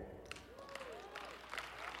for it.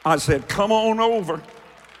 I said, come on over.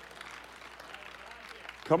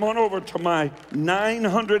 Come on over to my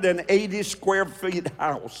 980 square feet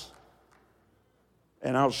house,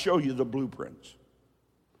 and I'll show you the blueprints.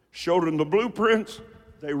 Showed them the blueprints.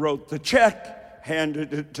 They wrote the check,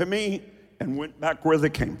 handed it to me, and went back where they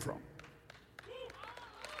came from.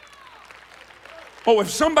 Oh, if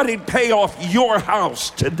somebody'd pay off your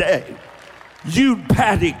house today, you'd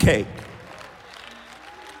patty cake.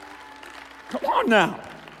 Come on now.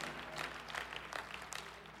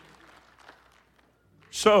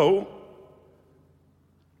 So,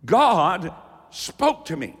 God spoke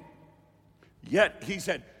to me. Yet he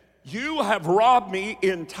said, you have robbed me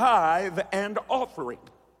in tithe and offering.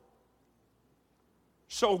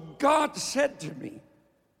 So God said to me,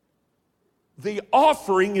 the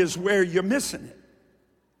offering is where you're missing it.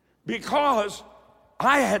 Because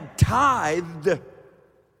I had tithed,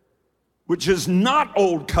 which is not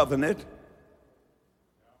old covenant.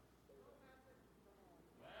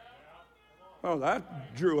 Oh,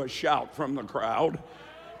 that drew a shout from the crowd,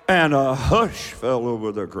 and a hush fell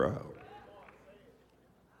over the crowd.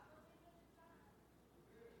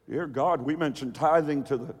 Dear God, we mentioned tithing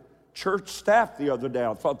to the church staff the other day.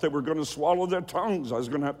 I thought they were going to swallow their tongues. I was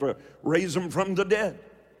going to have to raise them from the dead.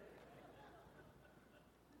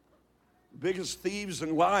 Biggest thieves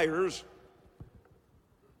and liars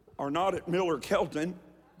are not at Miller Kelton.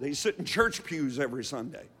 They sit in church pews every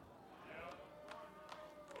Sunday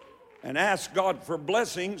and ask God for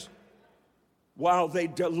blessings while they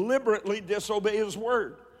deliberately disobey His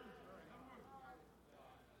word.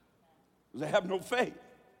 They have no faith.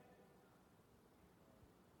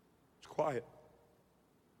 It's quiet.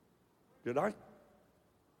 Did I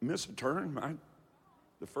miss a turn?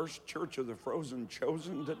 The first church of the frozen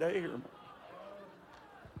chosen today?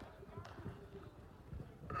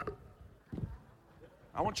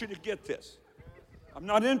 I want you to get this. I'm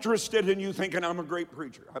not interested in you thinking I'm a great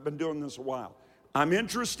preacher. I've been doing this a while. I'm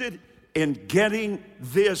interested in getting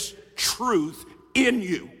this truth in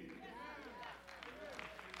you.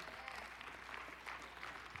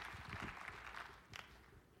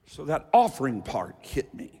 So that offering part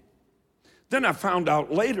hit me. Then I found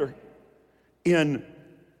out later in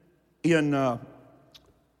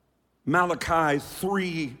Malachi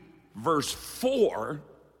 3, verse 4,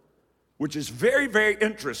 which is very, very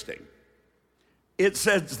interesting. It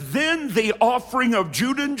says, then the offering of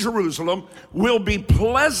Judah and Jerusalem will be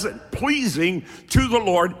pleasing to the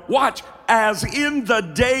Lord. Watch, as in the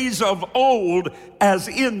days of old, as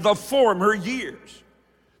in the former years.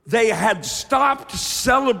 They had stopped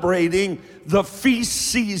celebrating the feast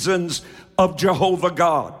seasons of Jehovah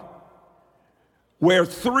God, where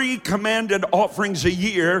 3 commanded offerings a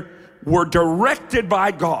year were directed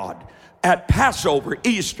by God at Passover,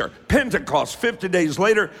 Easter, Pentecost, 50 days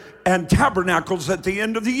later, and Tabernacles at the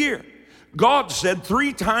end of the year. God said,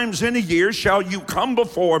 3 times in a year shall you come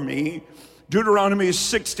before me. Deuteronomy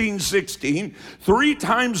 16:16. 3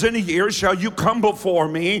 times in a year shall you come before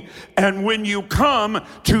me, and when you come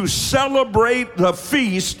to celebrate the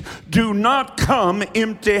feast, do not come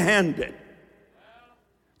empty-handed.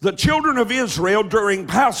 The children of Israel during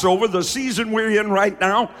Passover, the season we're in right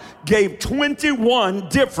now, gave 21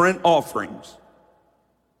 different offerings.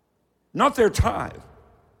 Not their tithe,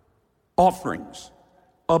 offerings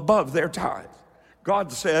above their tithe.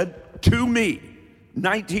 God said to me,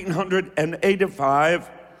 1985,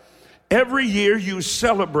 every year you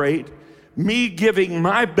celebrate me giving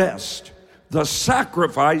my best, the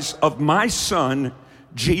sacrifice of my Son,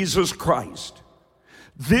 Jesus Christ.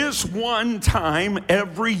 This one time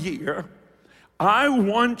every year, I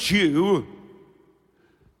want you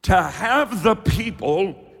to have the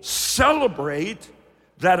people celebrate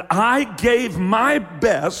that I gave my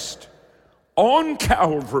best on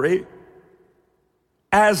Calvary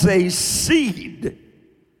as a seed.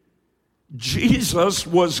 Jesus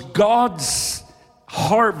was God's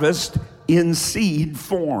harvest in seed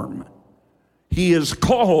form. He is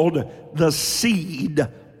called the seed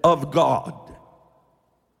of God.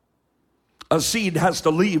 A seed has to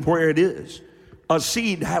leave where it is. A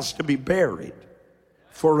seed has to be buried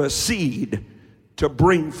for a seed to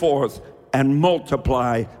bring forth and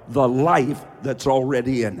multiply the life that's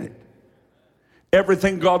already in it.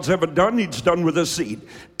 Everything God's ever done, He's done with a seed.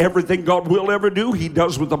 Everything God will ever do, He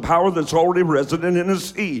does with the power that's already resident in a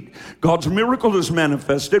seed. God's miracle is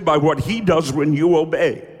manifested by what He does when you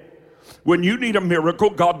obey. When you need a miracle,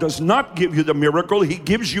 God does not give you the miracle. He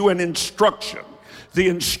gives you an instruction. The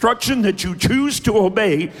instruction that you choose to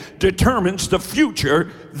obey determines the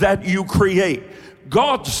future that you create.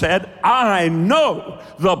 God said, I know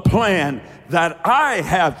the plan that I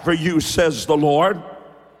have for you, says the Lord.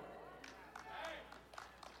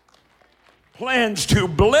 Plans to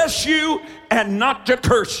bless you and not to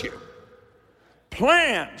curse you.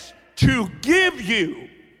 Plans to give you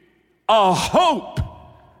a hope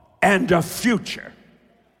and a future.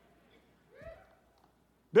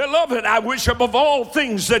 Beloved, I wish above all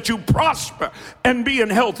things that you prosper and be in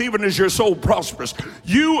health, even as your soul prospers.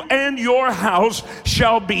 You and your house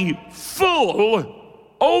shall be full,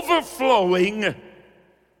 overflowing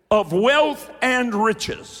of wealth and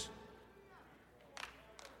riches.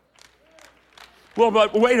 Well,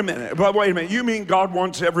 but wait a minute. You mean God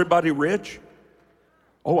wants everybody rich?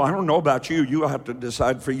 Oh, I don't know about you. You have to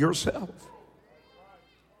decide for yourself.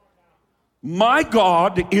 My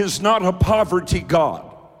God is not a poverty God.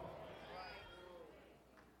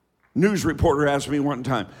 News reporter asked me one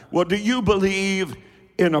time, well, do you believe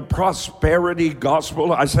in a prosperity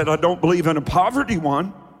gospel? I said, I don't believe in a poverty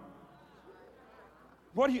one.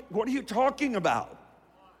 What are you talking about?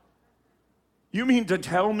 You mean to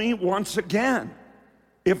tell me once again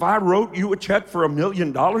If I wrote you a check for $1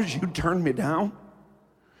 million, you'd turn me down?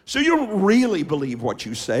 So you don't really believe what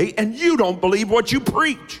you say, and you don't believe what you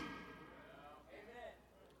preach.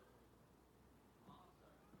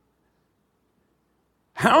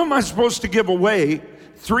 How am I supposed to give away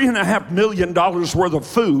 $3.5 million worth of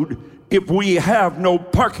food if we have no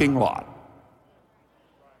parking lot?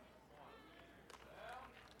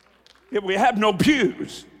 If we have no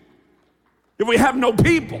pews? If we have no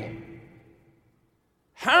people?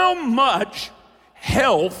 How much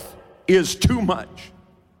health is too much?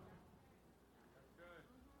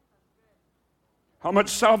 How much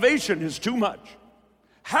salvation is too much?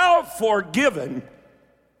 How forgiven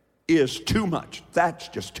is too much? That's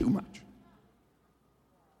just too much.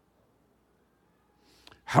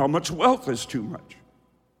 How much wealth is too much?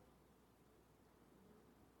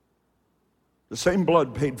 The same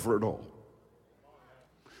blood paid for it all.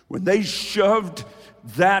 When they shoved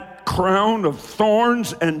that crown of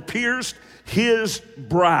thorns and pierced his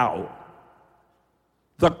brow,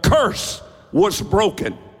 the curse was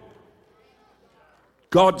broken.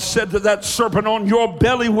 God said to that serpent, on your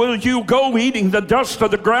belly will you go, eating the dust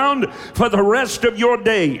of the ground for the rest of your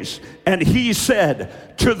days. And he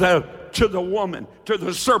said to the woman, to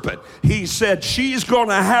the serpent, he said, she's going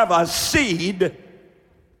to have a seed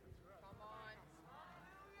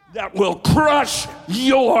that will crush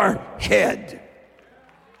your head.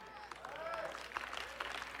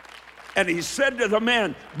 And he said to the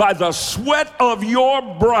man, by the sweat of your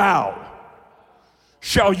brow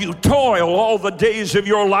shall you toil all the days of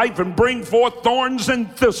your life and bring forth thorns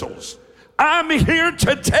and thistles. I'm here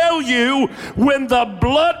to tell you, when the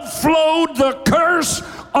blood flowed, the curse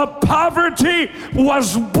of poverty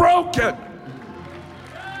was broken.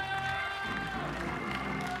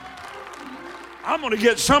 I'm going to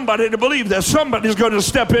get somebody to believe that somebody's going to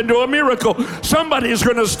step into a miracle. Somebody's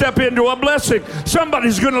going to step into a blessing.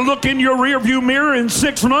 Somebody's going to look in your rearview mirror in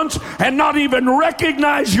 6 months and not even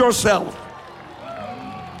recognize yourself.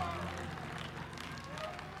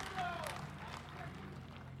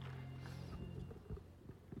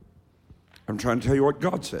 I'm trying to tell you what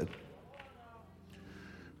God said.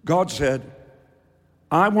 God said,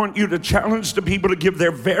 I want you to challenge the people to give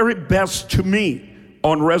their very best to me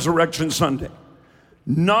on Resurrection Sunday.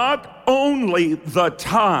 Not only the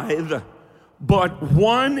tithe, but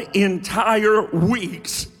one entire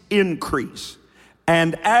week's increase.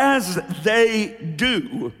 And as they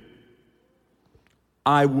do,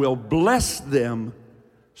 I will bless them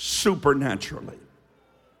supernaturally.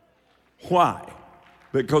 Why?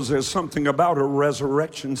 Because there's something about a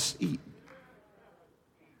resurrection seed.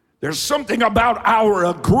 There's something about our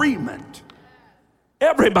agreement.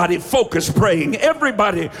 Everybody focused praying.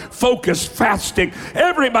 Everybody focused fasting.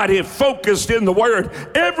 Everybody focused in the Word.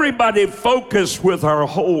 Everybody focused with our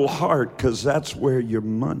whole heart, because that's where your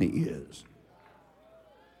money is.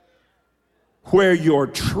 Where your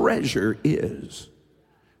treasure is,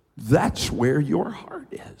 that's where your heart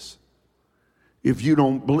is. If you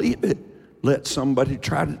don't believe it, let somebody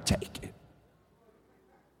try to take it.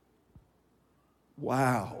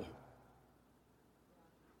 Wow.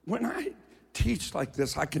 When I teach like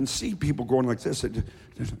this, I can see people going like this.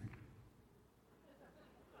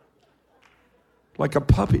 Like a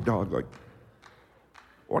puppy dog. Like,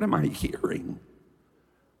 what am I hearing?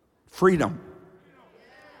 Freedom.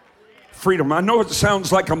 Freedom. I know it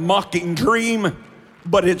sounds like a mocking dream,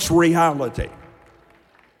 but it's reality.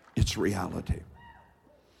 It's reality.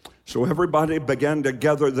 So everybody began to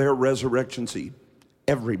gather their resurrection seed.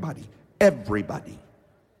 Everybody. Everybody.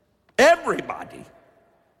 Everybody.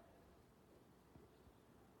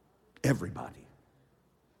 Everybody.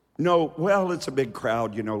 No, well, it's a big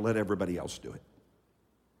crowd, let everybody else do it.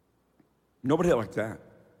 Nobody like that.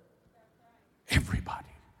 Everybody.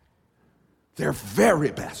 Their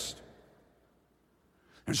very best.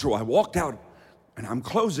 And so I walked out, and I'm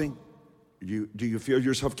closing. Do you feel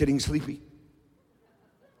yourself getting sleepy?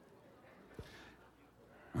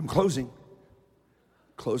 I'm closing.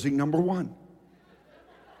 Closing number 1.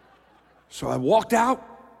 So I walked out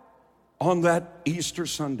on that Easter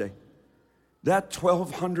Sunday. That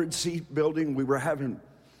 1,200 seat building, we were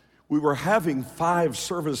having 5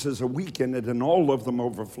 services a week in it, and all of them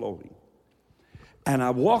overflowing. And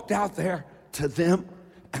I walked out there to them,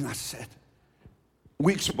 and I said, 7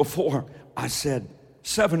 weeks before, I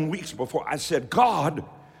said, God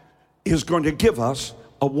is going to give us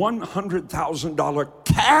a $100,000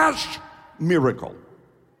 cash miracle.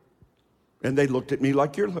 And they looked at me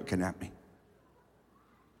like you're looking at me.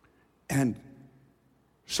 And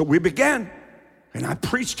so we began, and I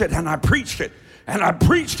preached it, and I preached it, and I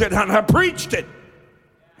preached it, and I preached it.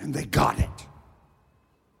 And they got it.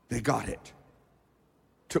 They got it.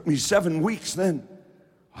 Took me 7 weeks then.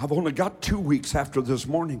 I've only got 2 weeks after this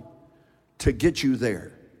morning to get you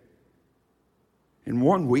there. In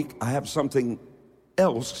 1 week, I have something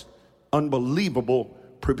else unbelievable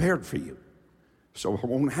prepared for you. So I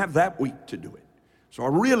won't have that week to do it. So I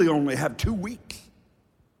really only have 2 weeks.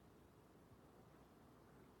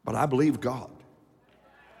 But I believe God.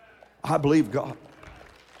 I believe God.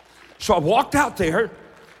 So I walked out there.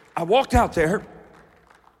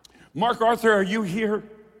 Mark Arthur, are you here?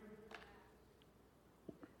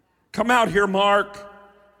 Come out here, Mark.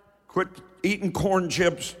 Quit eating corn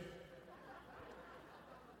chips.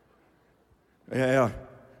 Yeah.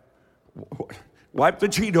 Wipe the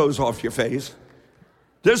Cheetos off your face.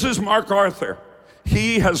 This is Mark Arthur.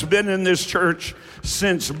 He has been in this church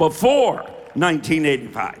since before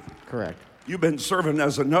 1985. Correct. You've been serving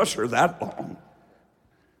as an usher that long.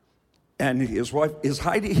 And his wife, is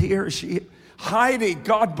Heidi here? Heidi,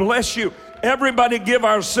 God bless you. Everybody give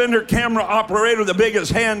our center camera operator the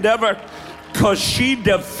biggest hand ever, because she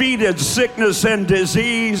defeated sickness and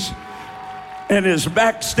disease and is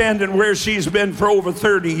back standing where she's been for over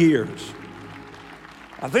 30 years.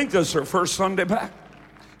 I think this is her first Sunday back.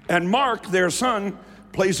 And Mark, their son,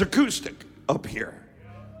 plays acoustic up here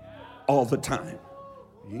all the time.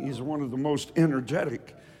 He's one of the most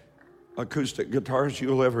energetic acoustic guitarists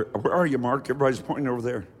you'll ever. Where are you, Mark? Everybody's pointing over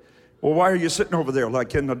there. Well, why are you sitting over there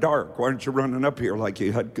like in the dark? Why aren't you running up here like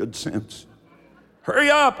you had good sense? Hurry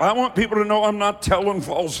up. I want people to know I'm not telling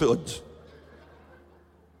falsehoods.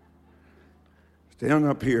 Stand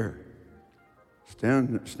up here.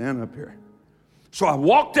 Stand up here. So I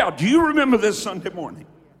walked out. Do you remember this Sunday morning?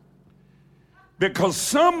 Because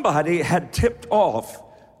somebody had tipped off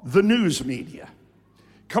the news media.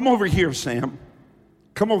 Come over here, Sam.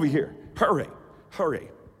 Come over here. Hurry.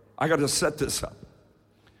 I got to set this up.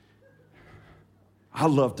 I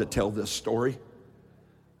love to tell this story.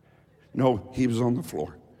 No, he was on the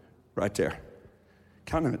floor. Right there.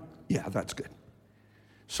 Yeah, that's good.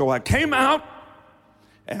 So I came out,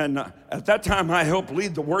 and at that time I helped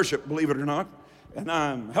lead the worship, believe it or not. And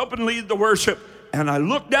I'm helping lead the worship, and I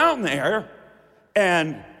looked down there,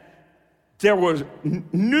 and there was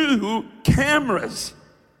new cameras.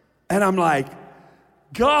 And I'm like,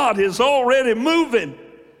 God is already moving.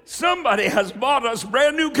 Somebody has bought us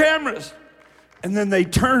brand new cameras. And then they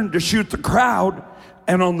turned to shoot the crowd,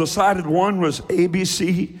 and on the side of one was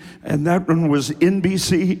ABC, and that one was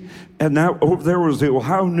NBC, and that over there was the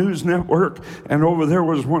Ohio News Network, and over there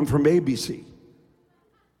was one from ABC.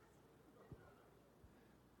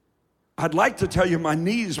 I'd like to tell you my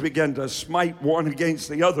knees began to smite one against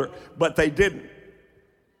the other, but they didn't.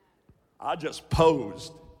 I just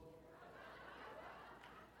posed.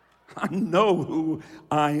 I know who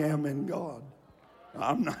I am in God.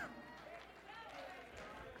 I'm not.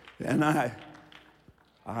 And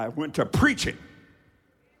I went to preaching.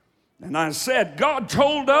 And I said, God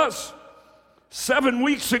told us 7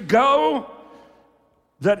 weeks ago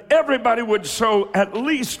that everybody would sow at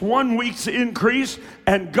least 1 week's increase,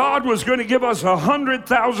 and God was going to give us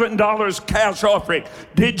 $100,000 cash offering.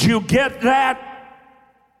 Did you get that?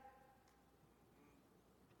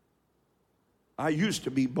 I used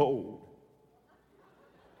to be bold.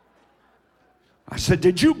 I said,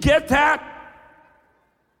 did you get that?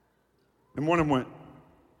 And one of them went.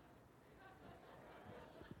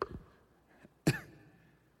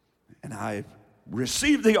 And I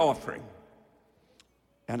received the offering.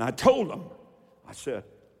 And I told them, I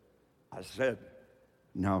said,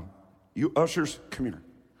 now, you ushers, come here.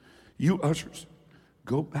 You ushers,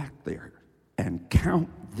 go back there and count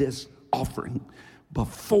this offering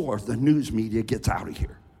before the news media gets out of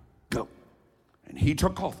here. Go. And he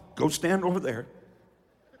took off. Go stand over there.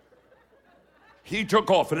 He took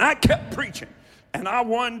off, and I kept preaching. And I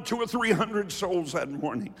won 200 or 300 souls that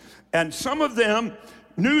morning. And some of them,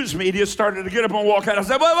 news media, started to get up and walk out. I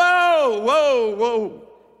said, whoa.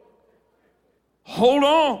 Hold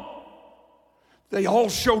on. They all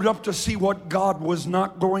showed up to see what God was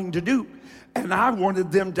not going to do. And I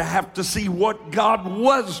wanted them to have to see what God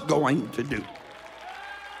was going to do.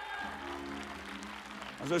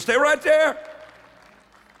 I said, stay right there.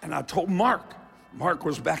 And I told Mark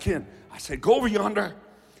was back in. I said, go over yonder,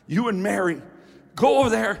 you and Mary, go over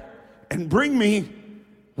there and bring me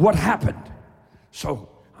what happened. So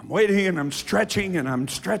I'm waiting and I'm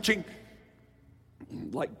stretching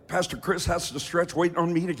like Pastor Chris has to stretch, waiting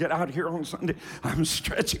on me to get out here on Sunday. I'm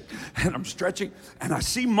stretching, and I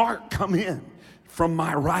see Mark come in from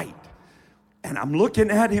my right. And I'm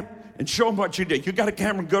looking at him and show him what you did. You got a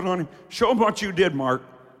camera good on him? Show him what you did, Mark.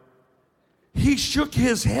 He shook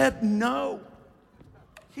his head no.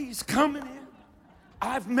 He's coming in.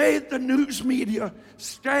 I've made the news media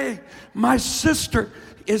stay. My sister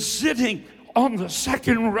is sitting on the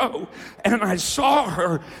second row, and I saw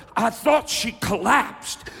her. I thought she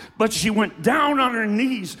collapsed, but she went down on her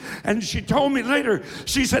knees, and she told me later,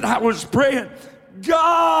 she said, I was praying,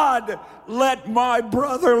 God, let my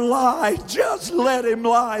brother lie. Just let him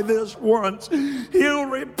lie this once. He'll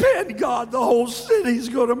repent, God. The whole city's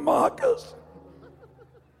going to mock us.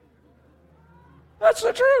 That's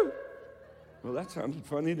the truth. Well, that sounded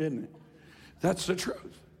funny, didn't it? That's the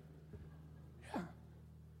truth. Yeah.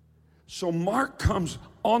 So Mark comes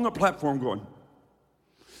on the platform going,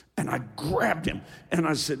 and I grabbed him, and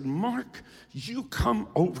I said, Mark, you come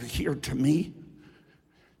over here to me.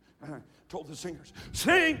 And I told the singers,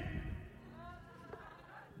 sing.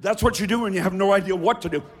 That's what you do when you have no idea what to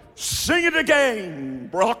do. Sing it again,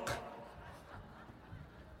 Brock.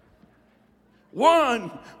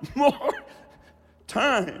 One more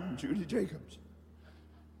time, Judy Jacobs.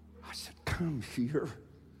 I said, come here.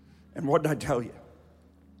 And what did I tell you?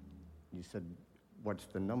 You said, what's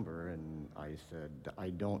the number? And I said,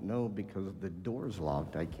 I don't know because the door's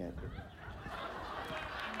locked. I can't.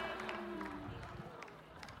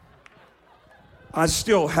 I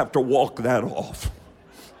still have to walk that off.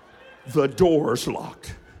 The door's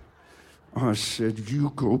locked. I said,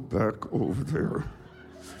 you go back over there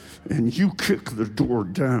and you kick the door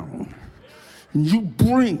down and you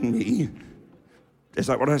bring me. Is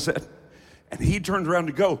that what I said? And he turned around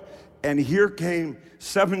to go, and here came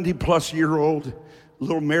 70-plus-year-old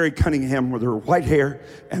little Mary Cunningham with her white hair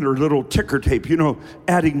and her little ticker tape,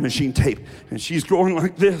 adding machine tape. And she's going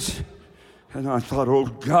like this. And I thought, oh,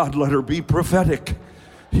 God, let her be prophetic.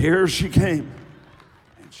 Here she came.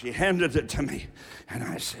 And she handed it to me. And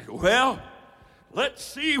I said, well, let's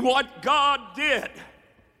see what God did.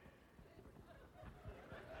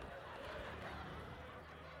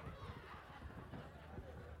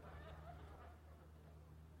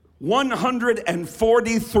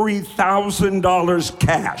 $143,000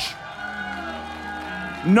 cash.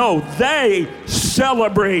 No, they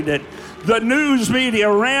celebrated. The news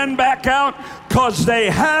media ran back out because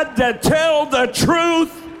they had to tell the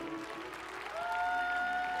truth.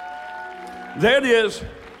 That is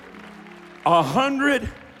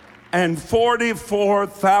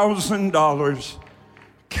 $144,000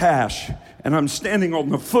 cash. And I'm standing on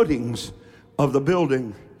the footings of the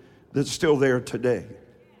building that's still there today.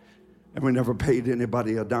 And we never paid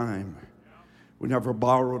anybody a dime. We never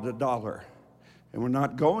borrowed a dollar. And we're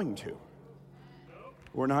not going to.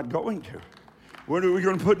 We're not going to. When are we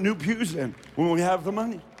going to put new pews in? When we have the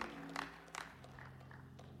money.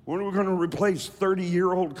 When are we going to replace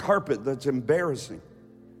 30-year-old carpet that's embarrassing?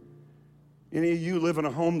 Any of you live in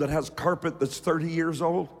a home that has carpet that's 30 years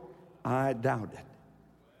old? I doubt it.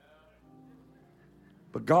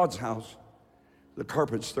 But God's house, the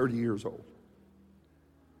carpet's 30 years old.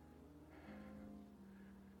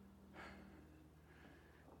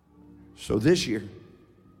 So this year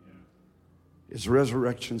is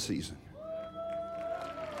resurrection season.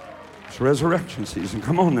 It's resurrection season.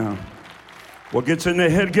 Come on now. What gets in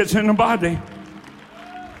the head gets in the body.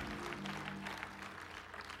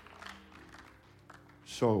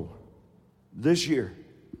 So this year,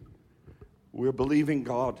 we're believing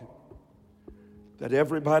God that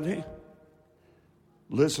everybody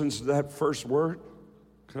listens to that first word.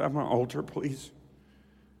 Could I have my altar, please?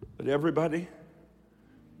 That everybody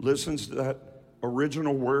listens to that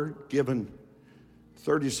original word given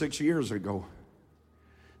 36 years ago.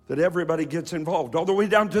 That everybody gets involved, all the way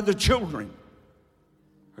down to the children.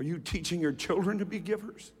 Are you teaching your children to be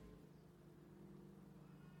givers?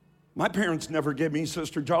 My parents never gave me,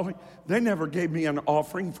 Sister Jolly, they never gave me an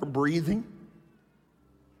offering for breathing.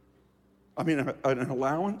 An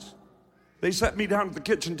allowance. They sat me down at the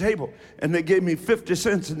kitchen table and they gave me 50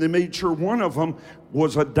 cents and they made sure one of them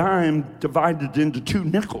was a dime divided into 2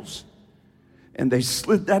 nickels. And they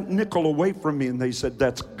slid that nickel away from me and they said,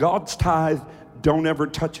 that's God's tithe, don't ever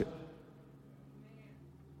touch it.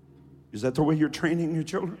 Is that the way you're training your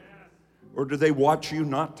children? Or do they watch you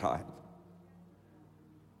not tithe?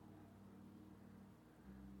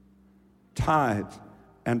 Tithe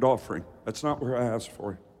and offering. That's not where I asked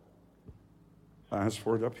for it. I asked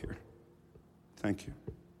for it up here. Thank you.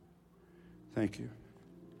 Thank you.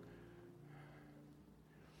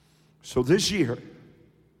 So this year,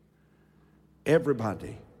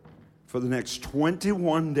 everybody, for the next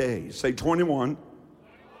 21 days, say 21,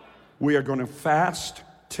 we are going to fast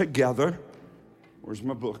together. Where's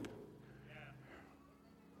my book?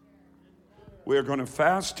 We are going to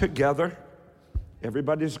fast together.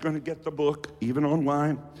 Everybody's going to get the book, even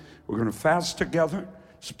online. We're going to fast together,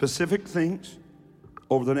 specific things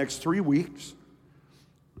over the next 3 weeks.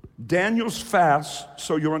 Daniel's fast,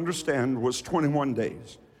 so you understand, was 21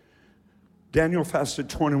 days. Daniel fasted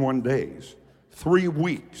 21 days. 3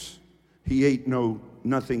 weeks, he ate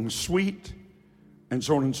nothing sweet, and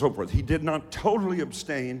so on and so forth. He did not totally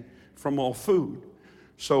abstain from all food.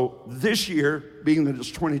 So this year, being that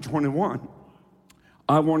it's 2021,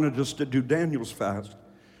 I wanted us to do Daniel's fast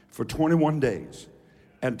for 21 days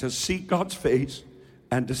and to seek God's face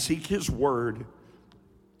and to seek His Word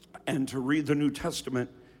and to read the New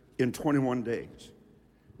Testament in 21 days.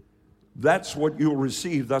 That's what you'll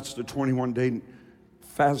receive. That's the 21-day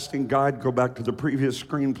fasting guide. Go back to the previous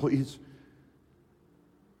screen, please.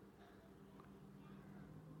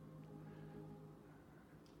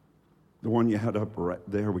 The one you had up right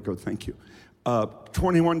there we go. Thank you.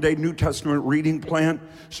 21-day New Testament reading plan,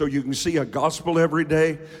 so you can see a gospel every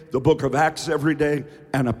day, the book of Acts every day,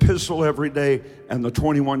 an epistle every day, and the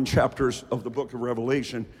 21 chapters of the book of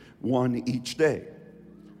Revelation, one each day.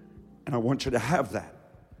 And I want you to have that.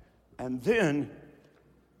 And then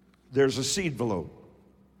there's a seed envelope.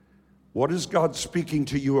 What is God speaking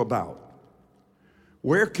to you about?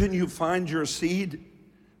 Where can you find your seed?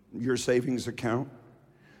 Your savings account.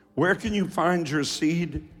 Where can you find your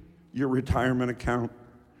seed? Your retirement account.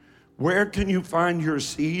 Where can you find your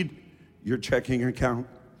seed? Your checking account.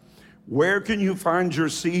 Where can you find your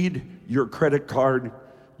seed? Your credit card.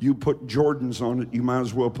 You put Jordans on it, you might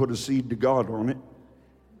as well put a seed to God on it.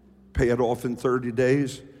 Pay it off in 30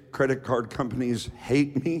 days. Credit card companies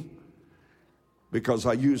hate me because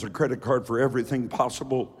I use a credit card for everything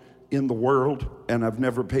possible in the world, and I've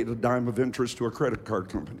never paid a dime of interest to a credit card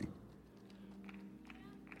company.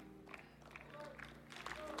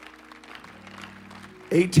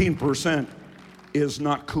 %18 is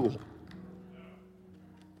not cool.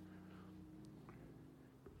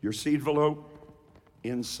 Your seed envelope,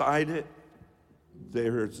 inside it,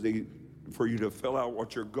 there's for you to fill out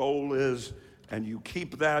what your goal is, and you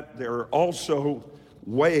keep that. There are also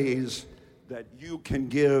ways that you can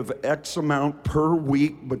give X amount per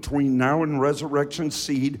week between now and Resurrection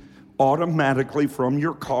Seed automatically from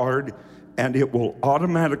your card, and it will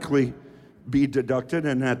automatically be deducted,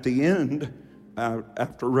 and at the end,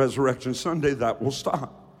 after Resurrection Sunday, that will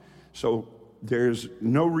stop. So there's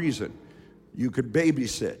no reason. You could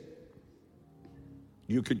babysit.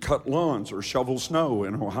 You could cut lawns or shovel snow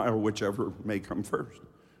in Ohio, whichever may come first.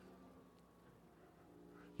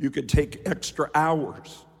 You could take extra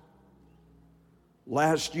hours.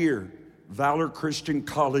 Last year, Valor Christian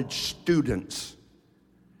College students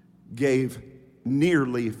gave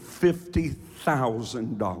nearly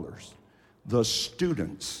 $50,000. The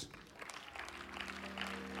students.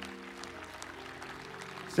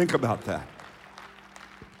 Think about that.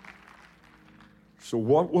 So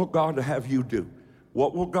what will God have you do?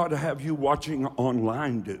 What will God have you watching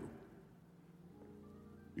online do?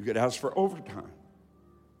 You could ask for overtime.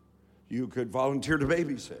 You could volunteer to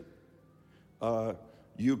babysit.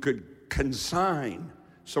 You could consign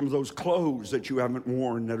some of those clothes that you haven't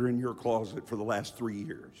worn that are in your closet for the last 3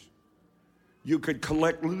 years. You could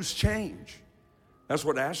collect loose change. That's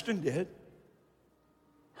what Ashton did.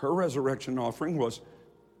 Her resurrection offering was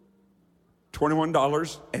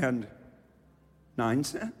 $21.09.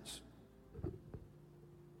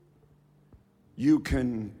 You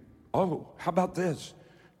can, how about this?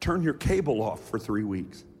 Turn your cable off for 3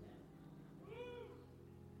 weeks.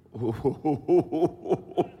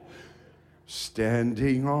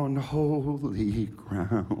 Standing on holy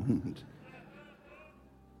ground.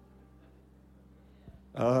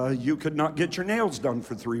 You could not get your nails done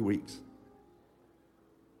for 3 weeks.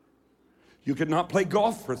 You could not play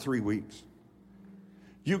golf for 3 weeks.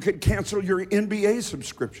 You could cancel your NBA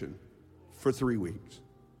subscription for 3 weeks.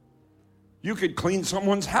 You could clean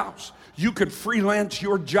someone's house. You could freelance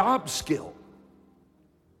your job skill.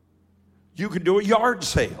 You could do a yard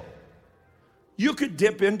sale. You could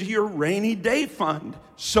dip into your rainy day fund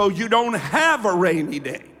so you don't have a rainy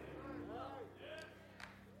day.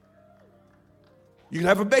 You could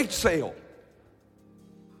have a bake sale.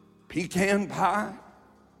 Pecan pie,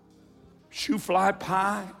 shoe fly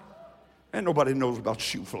pie. And nobody knows about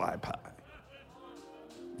shoe fly pie.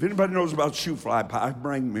 If anybody knows about shoe fly pie,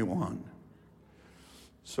 bring me one.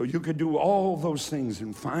 So you could do all those things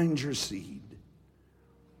and find your seed.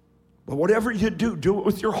 But whatever you do, do it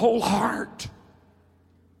with your whole heart.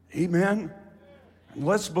 Amen. And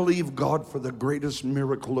let's believe God for the greatest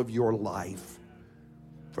miracle of your life.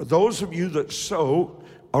 For those of you that sow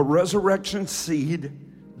a resurrection seed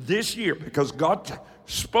this year, because God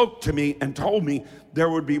spoke to me and told me there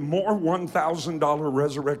would be more $1,000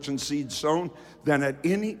 resurrection seeds sown than at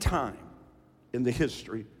any time in the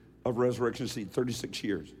history of Resurrection Seed, 36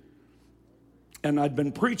 years. And I'd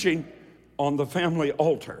been preaching on the family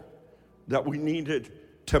altar, that we needed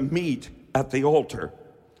to meet at the altar.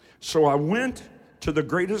 So I went to the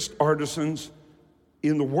greatest artisans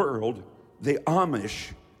in the world, the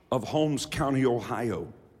Amish of Holmes County,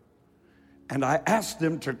 Ohio. And I asked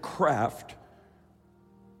them to craft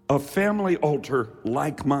a family altar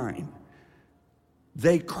like mine.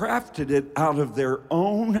 They crafted it out of their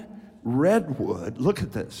own redwood. Look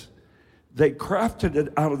at this. They crafted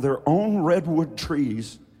it out of their own redwood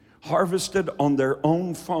trees, harvested on their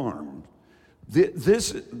own farm.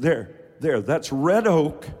 That's red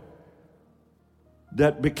oak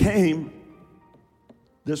that became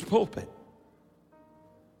this pulpit.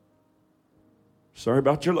 Sorry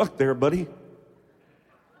about your luck there, buddy.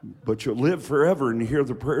 But you'll live forever and hear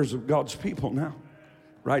the prayers of God's people now,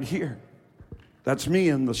 right here. That's me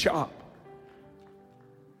in the shop.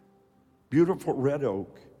 Beautiful red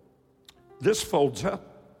oak. This folds up.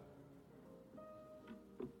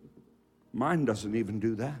 Mine doesn't even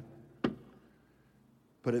do that.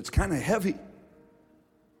 But it's kind of heavy.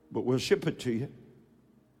 But we'll ship it to you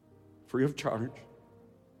free of charge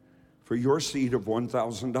for your seed of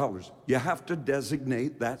 $1,000. You have to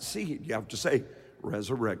designate that seed. You have to say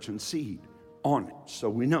resurrection seed on it so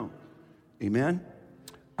we know. Amen?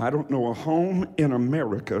 I don't know a home in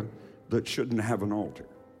America that shouldn't have an altar.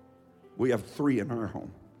 We have 3 in our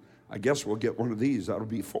home. I guess we'll get one of these. That'll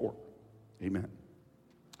be 4. Amen.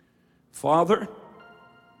 Father,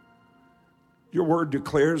 your word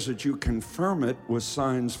declares that you confirm it with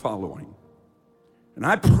signs following. And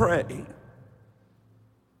I pray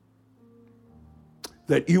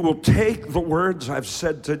that you will take the words I've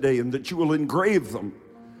said today and that you will engrave them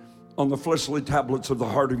on the fleshly tablets of the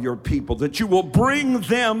heart of your people, that you will bring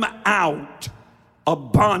them out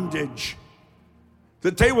of bondage,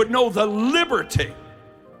 that they would know the liberty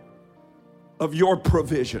of your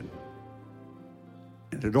provision.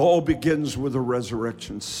 And it all begins with a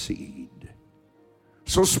resurrection seed.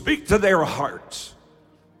 So speak to their hearts.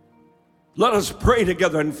 Let us pray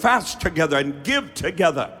together and fast together and give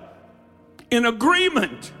together in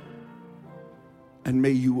agreement. And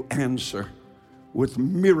may you answer with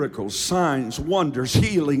miracles, signs, wonders,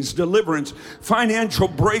 healings, deliverance, financial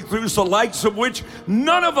breakthroughs, the likes of which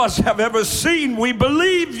none of us have ever seen. We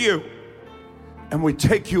believe you and we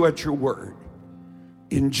take you at your word.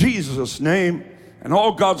 In Jesus' name, and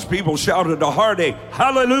all God's people shouted a hearty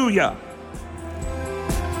hallelujah.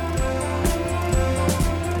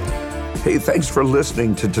 Hey, thanks for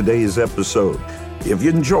listening to today's episode. If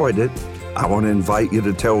you enjoyed it, I want to invite you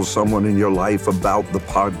to tell someone in your life about the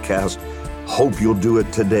podcast. Hope you'll do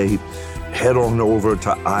it today. Head on over to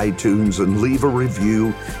iTunes and leave a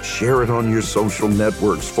review. Share it on your social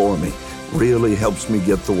networks for me. Really helps me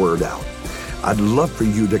get the word out. I'd love for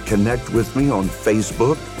you to connect with me on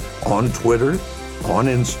Facebook, on Twitter, on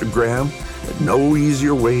Instagram. No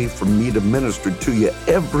easier way for me to minister to you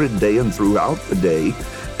every day and throughout the day,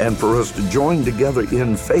 and for us to join together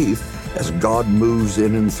in faith as God moves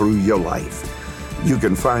in and through your life. You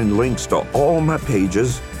can find links to all my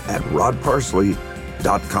pages at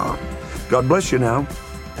rodparsley.com. God bless you now,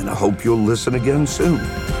 and I hope you'll listen again soon.